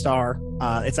Daily Star.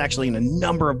 It's actually in a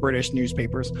number of British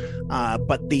newspapers,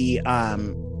 but the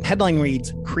headline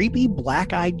reads, creepy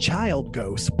black-eyed child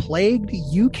ghost plagued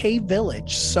UK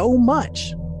village so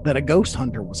much that a ghost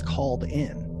hunter was called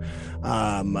in.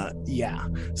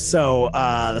 So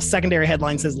the secondary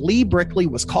headline says, Lee Brickley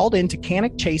was called into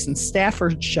Cannock Chase in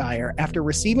Staffordshire after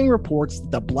receiving reports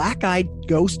that the black-eyed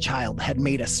ghost child had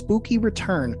made a spooky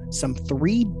return some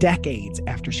 3 decades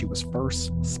after she was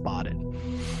first spotted.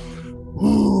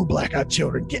 Ooh, black-eyed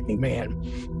children get me, man.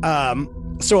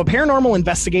 So a paranormal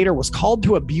investigator was called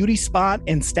to a beauty spot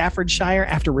in Staffordshire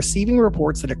after receiving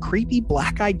reports that a creepy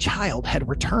black-eyed child had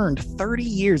returned 30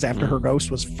 years after her ghost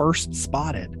was first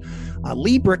spotted.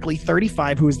 Lee Brickley,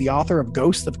 35, who is the author of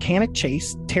Ghosts of Cannock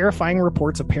Chase, terrifying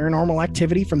reports of paranormal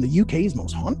activity from the UK's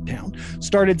most haunted town,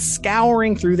 started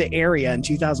scouring through the area in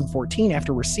 2014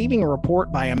 after receiving a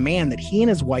report by a man that he and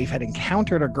his wife had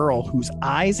encountered a girl whose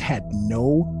eyes had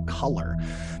no color.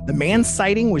 The man's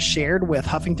sighting was shared with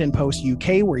Huffington Post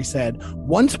UK, where he said,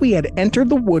 "Once we had entered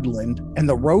the woodland and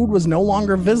the road was no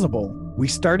longer visible, we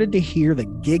started to hear the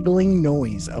giggling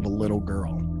noise of a little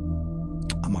girl."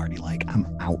 I'm already like, I'm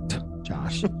out,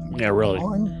 Josh. Yeah, really.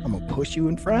 I'm going to push you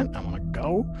in front. I'm going to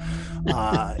go.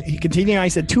 He continued. I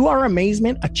said, "To our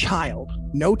amazement, a child,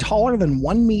 no taller than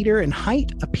 1 meter in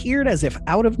height, appeared as if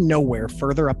out of nowhere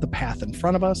further up the path in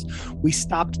front of us. We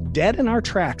stopped dead in our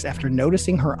tracks after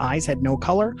noticing her eyes had no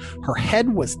color. Her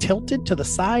head was tilted to the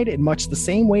side in much the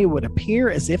same way it would appear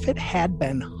as if it had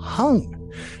been hung.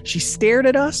 She stared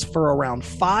at us for around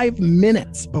 5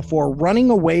 minutes before running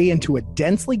away into a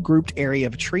densely grouped area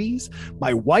of trees.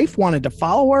 My wife wanted to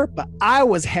follow her, but I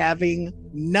was having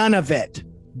none of it."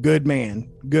 Good man.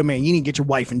 Good man. You need to get your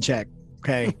wife in check.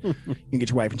 Okay. You can get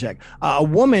your wife in check. A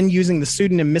woman using the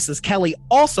pseudonym Mrs. Kelly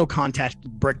also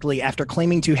contacted Brickley after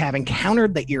claiming to have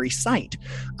encountered the eerie sight.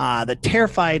 The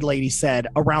terrified lady said,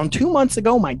 "Around 2 months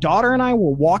ago, my daughter and I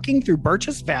were walking through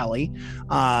Birches Valley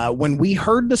when we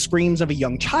heard the screams of a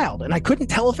young child. And I couldn't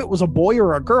tell if it was a boy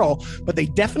or a girl, but they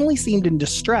definitely seemed in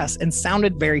distress and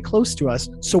sounded very close to us.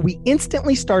 So we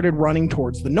instantly started running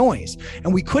towards the noise.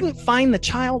 And we couldn't find the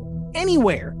child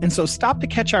anywhere, and so stopped to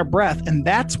catch our breath. And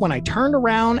that's when I turned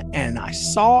around and I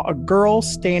saw a girl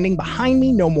standing behind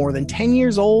me, no more than 10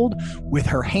 years old, with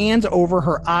her hands over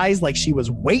her eyes like she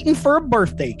was waiting for a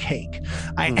birthday cake.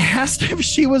 I asked if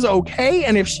she was okay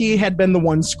and if she had been the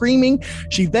one screaming.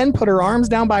 She then put her arms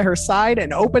down by her side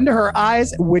and opened her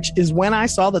eyes, which is when I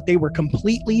saw that they were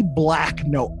completely black.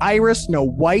 No iris, no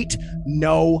white,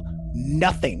 no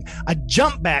nothing. I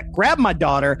jumped back, grabbed my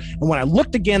daughter, and when I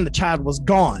looked again, the child was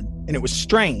gone. And it was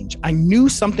strange. I knew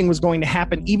something was going to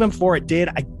happen even before it did.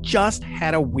 I just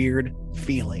had a weird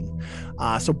feeling."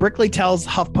 So Brickley tells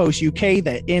HuffPost UK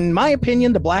that, "In my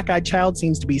opinion, the black-eyed child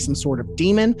seems to be some sort of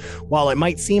demon. While it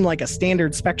might seem like a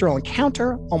standard spectral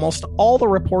encounter, almost all the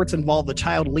reports involve the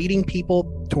child leading people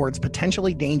towards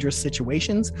potentially dangerous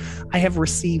situations. I have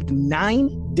received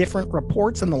 9 different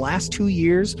reports in the last 2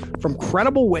 years from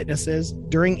credible witnesses.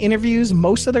 During interviews,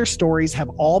 most of their stories have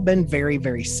all been very,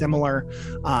 very similar.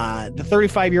 The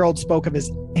 35-year-old spoke of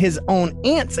his own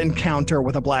aunt's encounter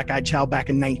with a black-eyed child back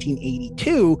in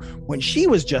 1982 when she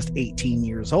was just 18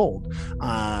 years old.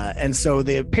 And so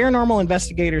the paranormal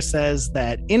investigator says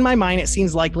that, "In my mind, it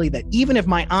seems likely that even if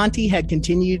my auntie had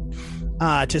continued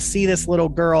to see this little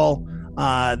girl,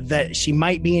 that she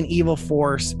might be an evil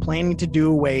force planning to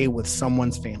do away with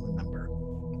someone's family member."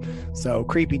 So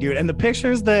creepy, dude. And the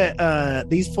pictures that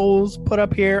these fools put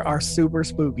up here are super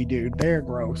spooky, dude. They're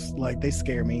gross. Like, they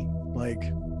scare me. Like,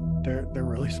 they're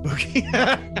really spooky.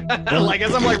 Like,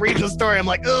 as I'm like reading the story, I'm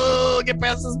like, oh, get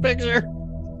past this picture.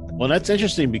 Well, that's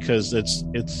interesting because it's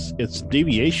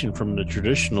deviation from the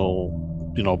traditional,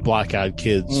 black-eyed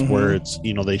kids, where it's,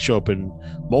 they show up in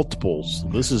multiples.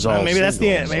 This is all maybe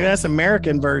singles. maybe that's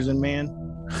American version, man.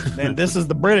 And this is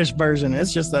the British version.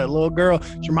 It's just a little girl.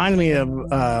 She reminds me of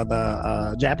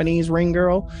the Japanese ring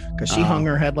girl, because she hung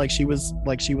her head like she was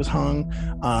hung.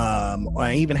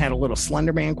 I even had a little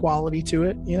Slender Man quality to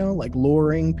it, like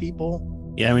luring people.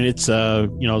 Yeah, I mean, it's so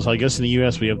I guess in the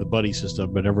U.S. we have the buddy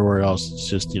system, but everywhere else it's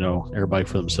just everybody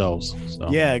for themselves. So.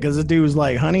 Yeah, because the dude was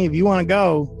like, "Honey, if you want to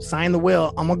go, sign the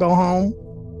will. I'm gonna go home,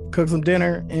 cook some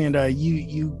dinner, and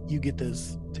you get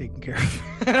this taken care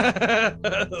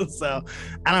of." So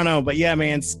I don't know, but yeah,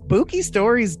 man, spooky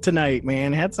stories tonight,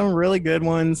 man. Had some really good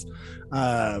ones.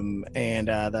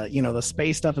 The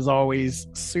space stuff is always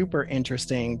super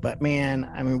interesting, but man,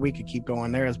 I mean, we could keep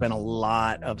going. There has been a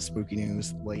lot of spooky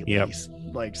news lately. Yep.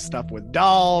 Like stuff with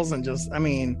dolls and just, I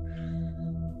mean,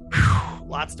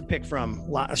 lots to pick from.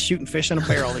 Shooting fish in a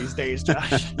barrel these days,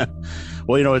 Josh.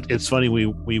 Well, it's funny.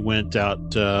 We went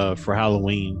out for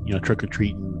Halloween, trick or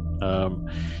treating,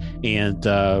 and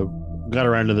got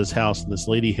around to this house, and this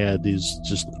lady had these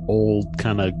just old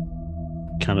kind of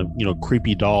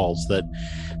creepy dolls that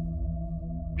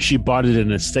she bought it in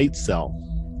an estate sale.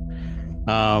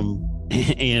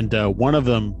 And one of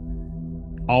them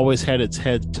always had its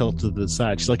head tilted to the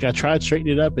side. She's like, "I tried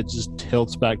straightening it up, it just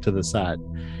tilts back to the side."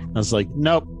 I was like,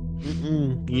 "Nope,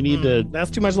 you need to."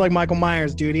 That's too much like Michael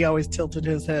Myers, dude. He always tilted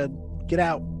his head. Get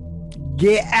out.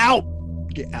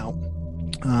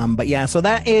 But yeah, so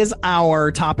that is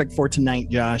our topic for tonight,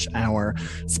 Josh. Our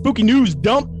spooky news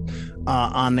dump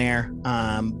on there.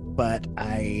 But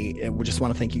I would just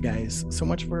want to thank you guys so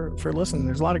much for listening.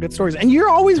 There's a lot of good stories, and you're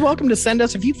always welcome to send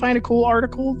us if you find a cool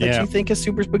article that you think is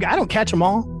super spooky. I don't catch them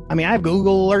all. I mean, I have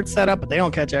Google alerts set up, but they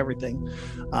don't catch everything.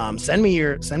 Send me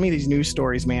these news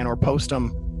stories, man, or post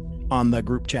them on the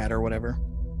group chat or whatever.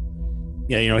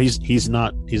 Yeah, you know, he's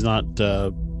not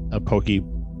a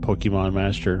Pokemon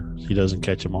master. He doesn't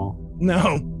catch them all.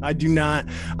 No, I do not.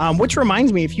 Which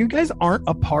reminds me, if you guys aren't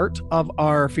a part of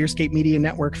our Fearscape Media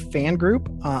Network fan group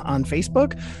on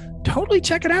Facebook, totally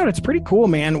check it out. It's pretty cool,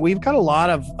 man. We've got a lot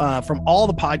of, from all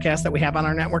the podcasts that we have on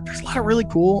our network, there's a lot of really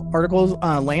cool articles.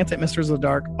 Lance at Misters of the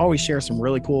Dark always shares some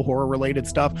really cool horror related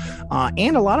stuff.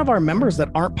 And a lot of our members that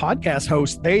aren't podcast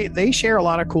hosts, they share a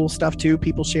lot of cool stuff too.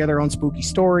 People share their own spooky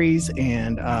stories,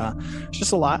 and it's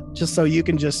just a lot, just so you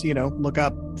can just, look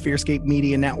up Fearscape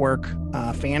Media Network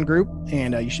fan group,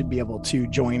 and you should be able to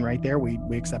join right there.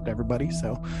 We accept everybody.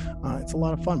 So it's a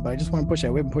lot of fun, but I just want to push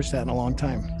that. We haven't pushed that in a long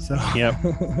time. So yeah.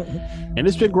 And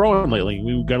it's been growing lately.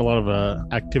 We've got a lot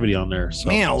of activity on there. So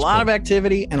man, a lot of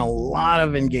activity and a lot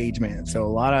of engagement. So a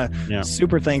lot of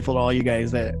super thankful to all you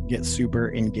guys that get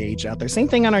super engaged out there. Same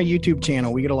thing on our YouTube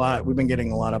channel. We've been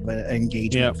getting a lot of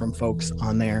engagement from folks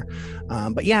on there.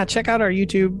 But yeah, check out our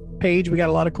YouTube page. We got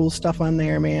a lot of cool stuff on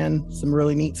there, man. Some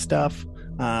really neat stuff.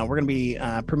 We're going to be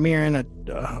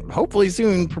premiering hopefully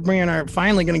soon,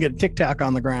 finally going to get TikTok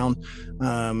on the ground.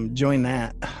 Join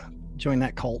that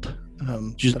cult.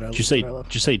 Did you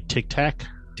say Tic Tac?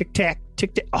 Tic Tac.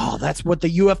 Oh, that's what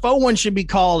the UFO one should be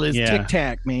called, is Tic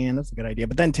Tac, man. That's a good idea.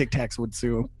 But then Tic Tacs would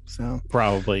sue. So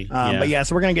probably. But yeah,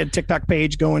 so we're going to get a TikTok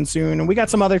page going soon. And we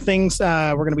got some other things.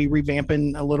 We're going to be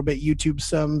revamping a little bit YouTube,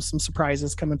 some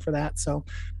surprises coming for that. So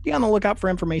be on the lookout for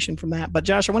information from that. But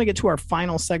Josh, I want to get to our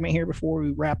final segment here before we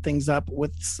wrap things up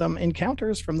with some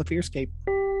encounters from the Fearscape.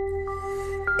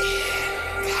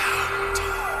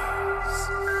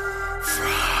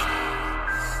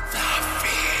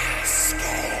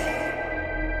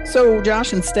 So,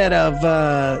 Josh, instead of,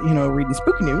 reading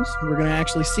spooky news, we're going to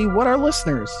actually see what our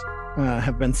listeners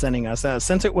have been sending us.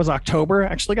 Since it was October, I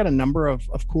actually got a number of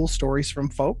cool stories from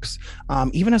folks,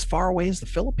 even as far away as the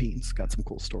Philippines. Got some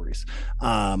cool stories.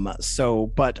 But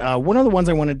one of the ones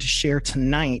I wanted to share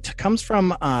tonight comes from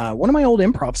one of my old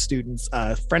improv students,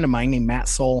 a friend of mine named Matt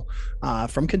Soul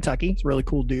from Kentucky. He's a really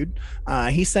cool dude.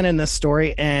 He sent in this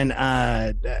story, and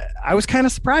I was kind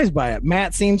of surprised by it.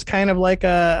 Matt seems kind of like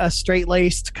a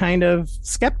straight-laced kind of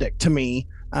skeptic to me.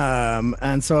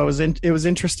 And so it was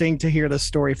interesting to hear this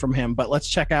story from him, but let's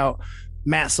check out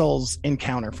Matt Soul's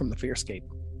encounter from the Fearscape.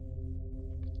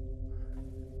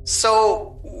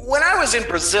 So when I was in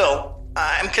Brazil,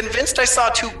 I'm convinced I saw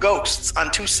two ghosts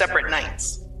on two separate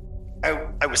nights.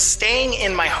 I was staying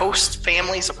in my host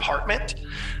family's apartment.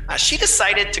 She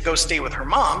decided to go stay with her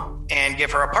mom and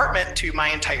give her apartment to my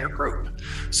entire group.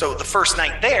 So the first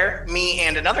night there, me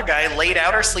and another guy laid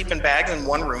out our sleeping bags in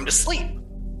one room to sleep.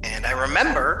 And I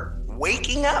remember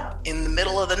waking up in the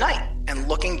middle of the night and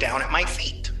looking down at my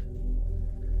feet.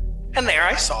 And there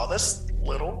I saw this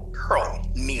little girl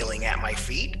kneeling at my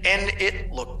feet, and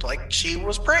it looked like she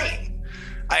was praying.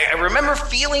 I remember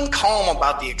feeling calm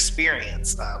about the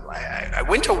experience. I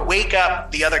went to wake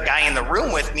up the other guy in the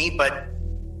room with me, but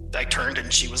I turned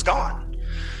and she was gone.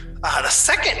 The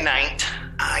second night,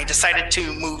 I decided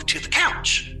to move to the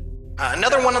couch.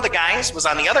 Another one of the guys was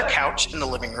on the other couch in the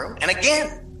living room, and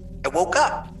again, I woke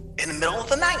up in the middle of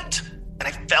the night, and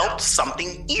I felt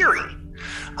something eerie.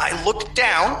 I looked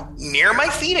down near my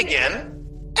feet again,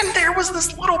 and there was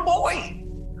this little boy.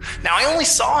 Now, I only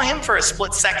saw him for a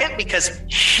split second because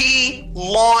he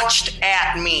launched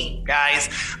at me, guys.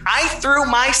 I threw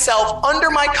myself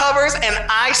under my covers, and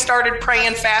I started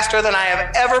praying faster than I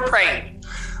have ever prayed.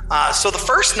 So the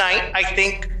first night, I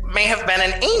think, may have been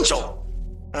an angel.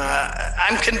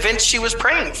 I'm convinced she was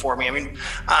praying for me. I mean,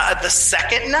 the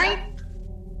second night,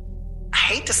 I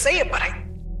hate to say it, but I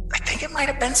think it might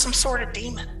have been some sort of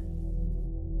demon.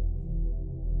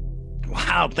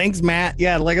 Wow, thanks, Matt.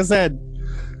 Yeah, like I said,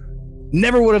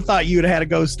 never would have thought you'd have had a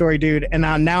ghost story, dude. And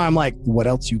now I'm like, what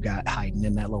else you got hiding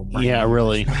in that little brain? Yeah,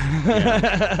 really.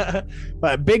 Yeah.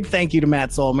 But big thank you to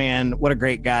Matt Soul, man. What a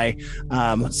great guy.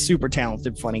 Super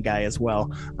talented, funny guy as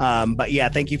well. But yeah,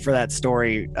 thank you for that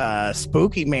story.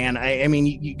 Spooky, man. I mean,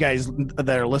 you guys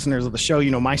that are listeners of the show,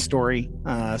 you know my story.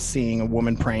 Seeing a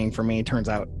woman praying for me. Turns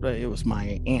out it was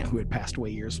my aunt who had passed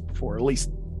away years before. At least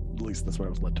that's what I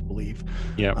was led to believe.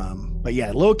 Yeah. But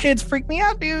yeah, little kids freak me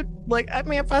out, dude. Like, I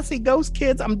mean, if I see ghost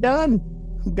kids, I'm done.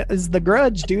 It's The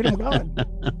Grudge, dude. I'm gone. I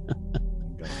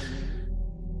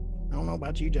don't know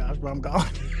about you, Josh, but I'm gone.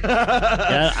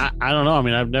 Yeah, I don't know. I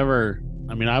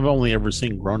mean, I've only ever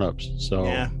seen Grown Ups. So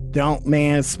yeah, Don't,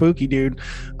 man. It's spooky, dude.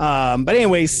 But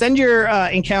anyways, send your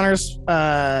encounters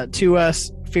to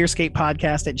us,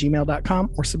 fearscapepodcast@gmail.com,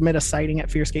 or submit a sighting at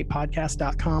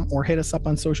fearscapepodcast.com, or hit us up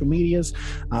on social medias.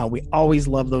 We always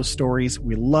love those stories.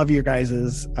 We love your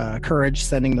guys' courage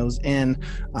sending those in,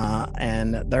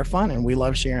 and they're fun, and we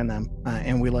love sharing them,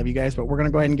 and we love you guys. But we're going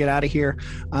to go ahead and get out of here.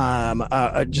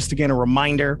 Just again, a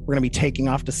reminder, we're going to be taking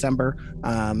off December,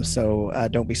 so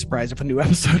don't be surprised if a new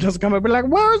episode doesn't come up. Be like,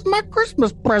 where's my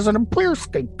Christmas present in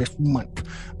Fearscape this month?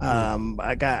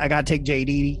 I got to take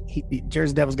JD.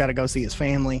 Jersey Devil's got to go see his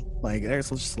family. Like, there's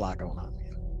just a lot going on,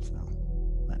 man. So,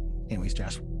 but anyways,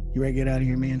 Josh, you ready to get out of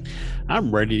here, man?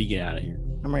 I'm ready to get out of here.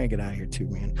 I'm ready to get out of here too,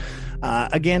 man.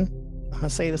 Again, I'm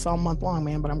gonna say this all month long,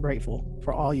 man, but I'm grateful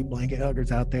for all you blanket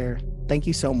huggers out there. Thank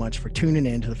you so much for tuning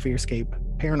in to the Fearscape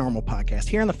Paranormal Podcast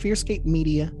here on the Fearscape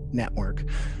Media Network.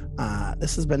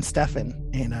 This has been Stefan,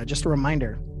 and just a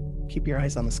reminder, keep your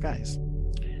eyes on the skies.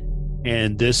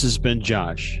 And this has been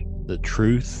Josh. The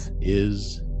truth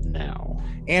is now.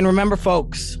 And remember,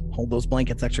 folks, hold those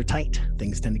blankets extra tight.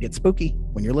 Things tend to get spooky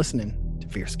when you're listening to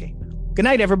Fearscape. Good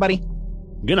night, everybody.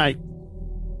 Good night.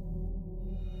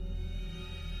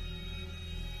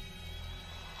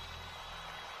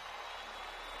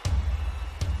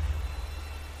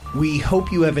 We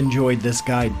hope you have enjoyed this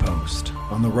guidepost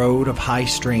on the road of high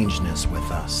strangeness with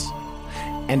us.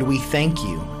 And we thank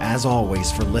you, as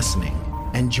always, for listening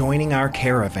and joining our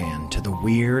caravan to the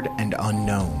weird and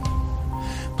unknown.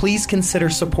 Please consider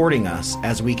supporting us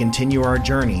as we continue our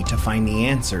journey to find the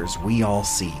answers we all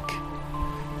seek.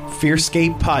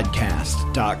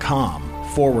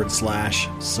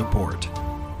 fearscapepodcast.com/support.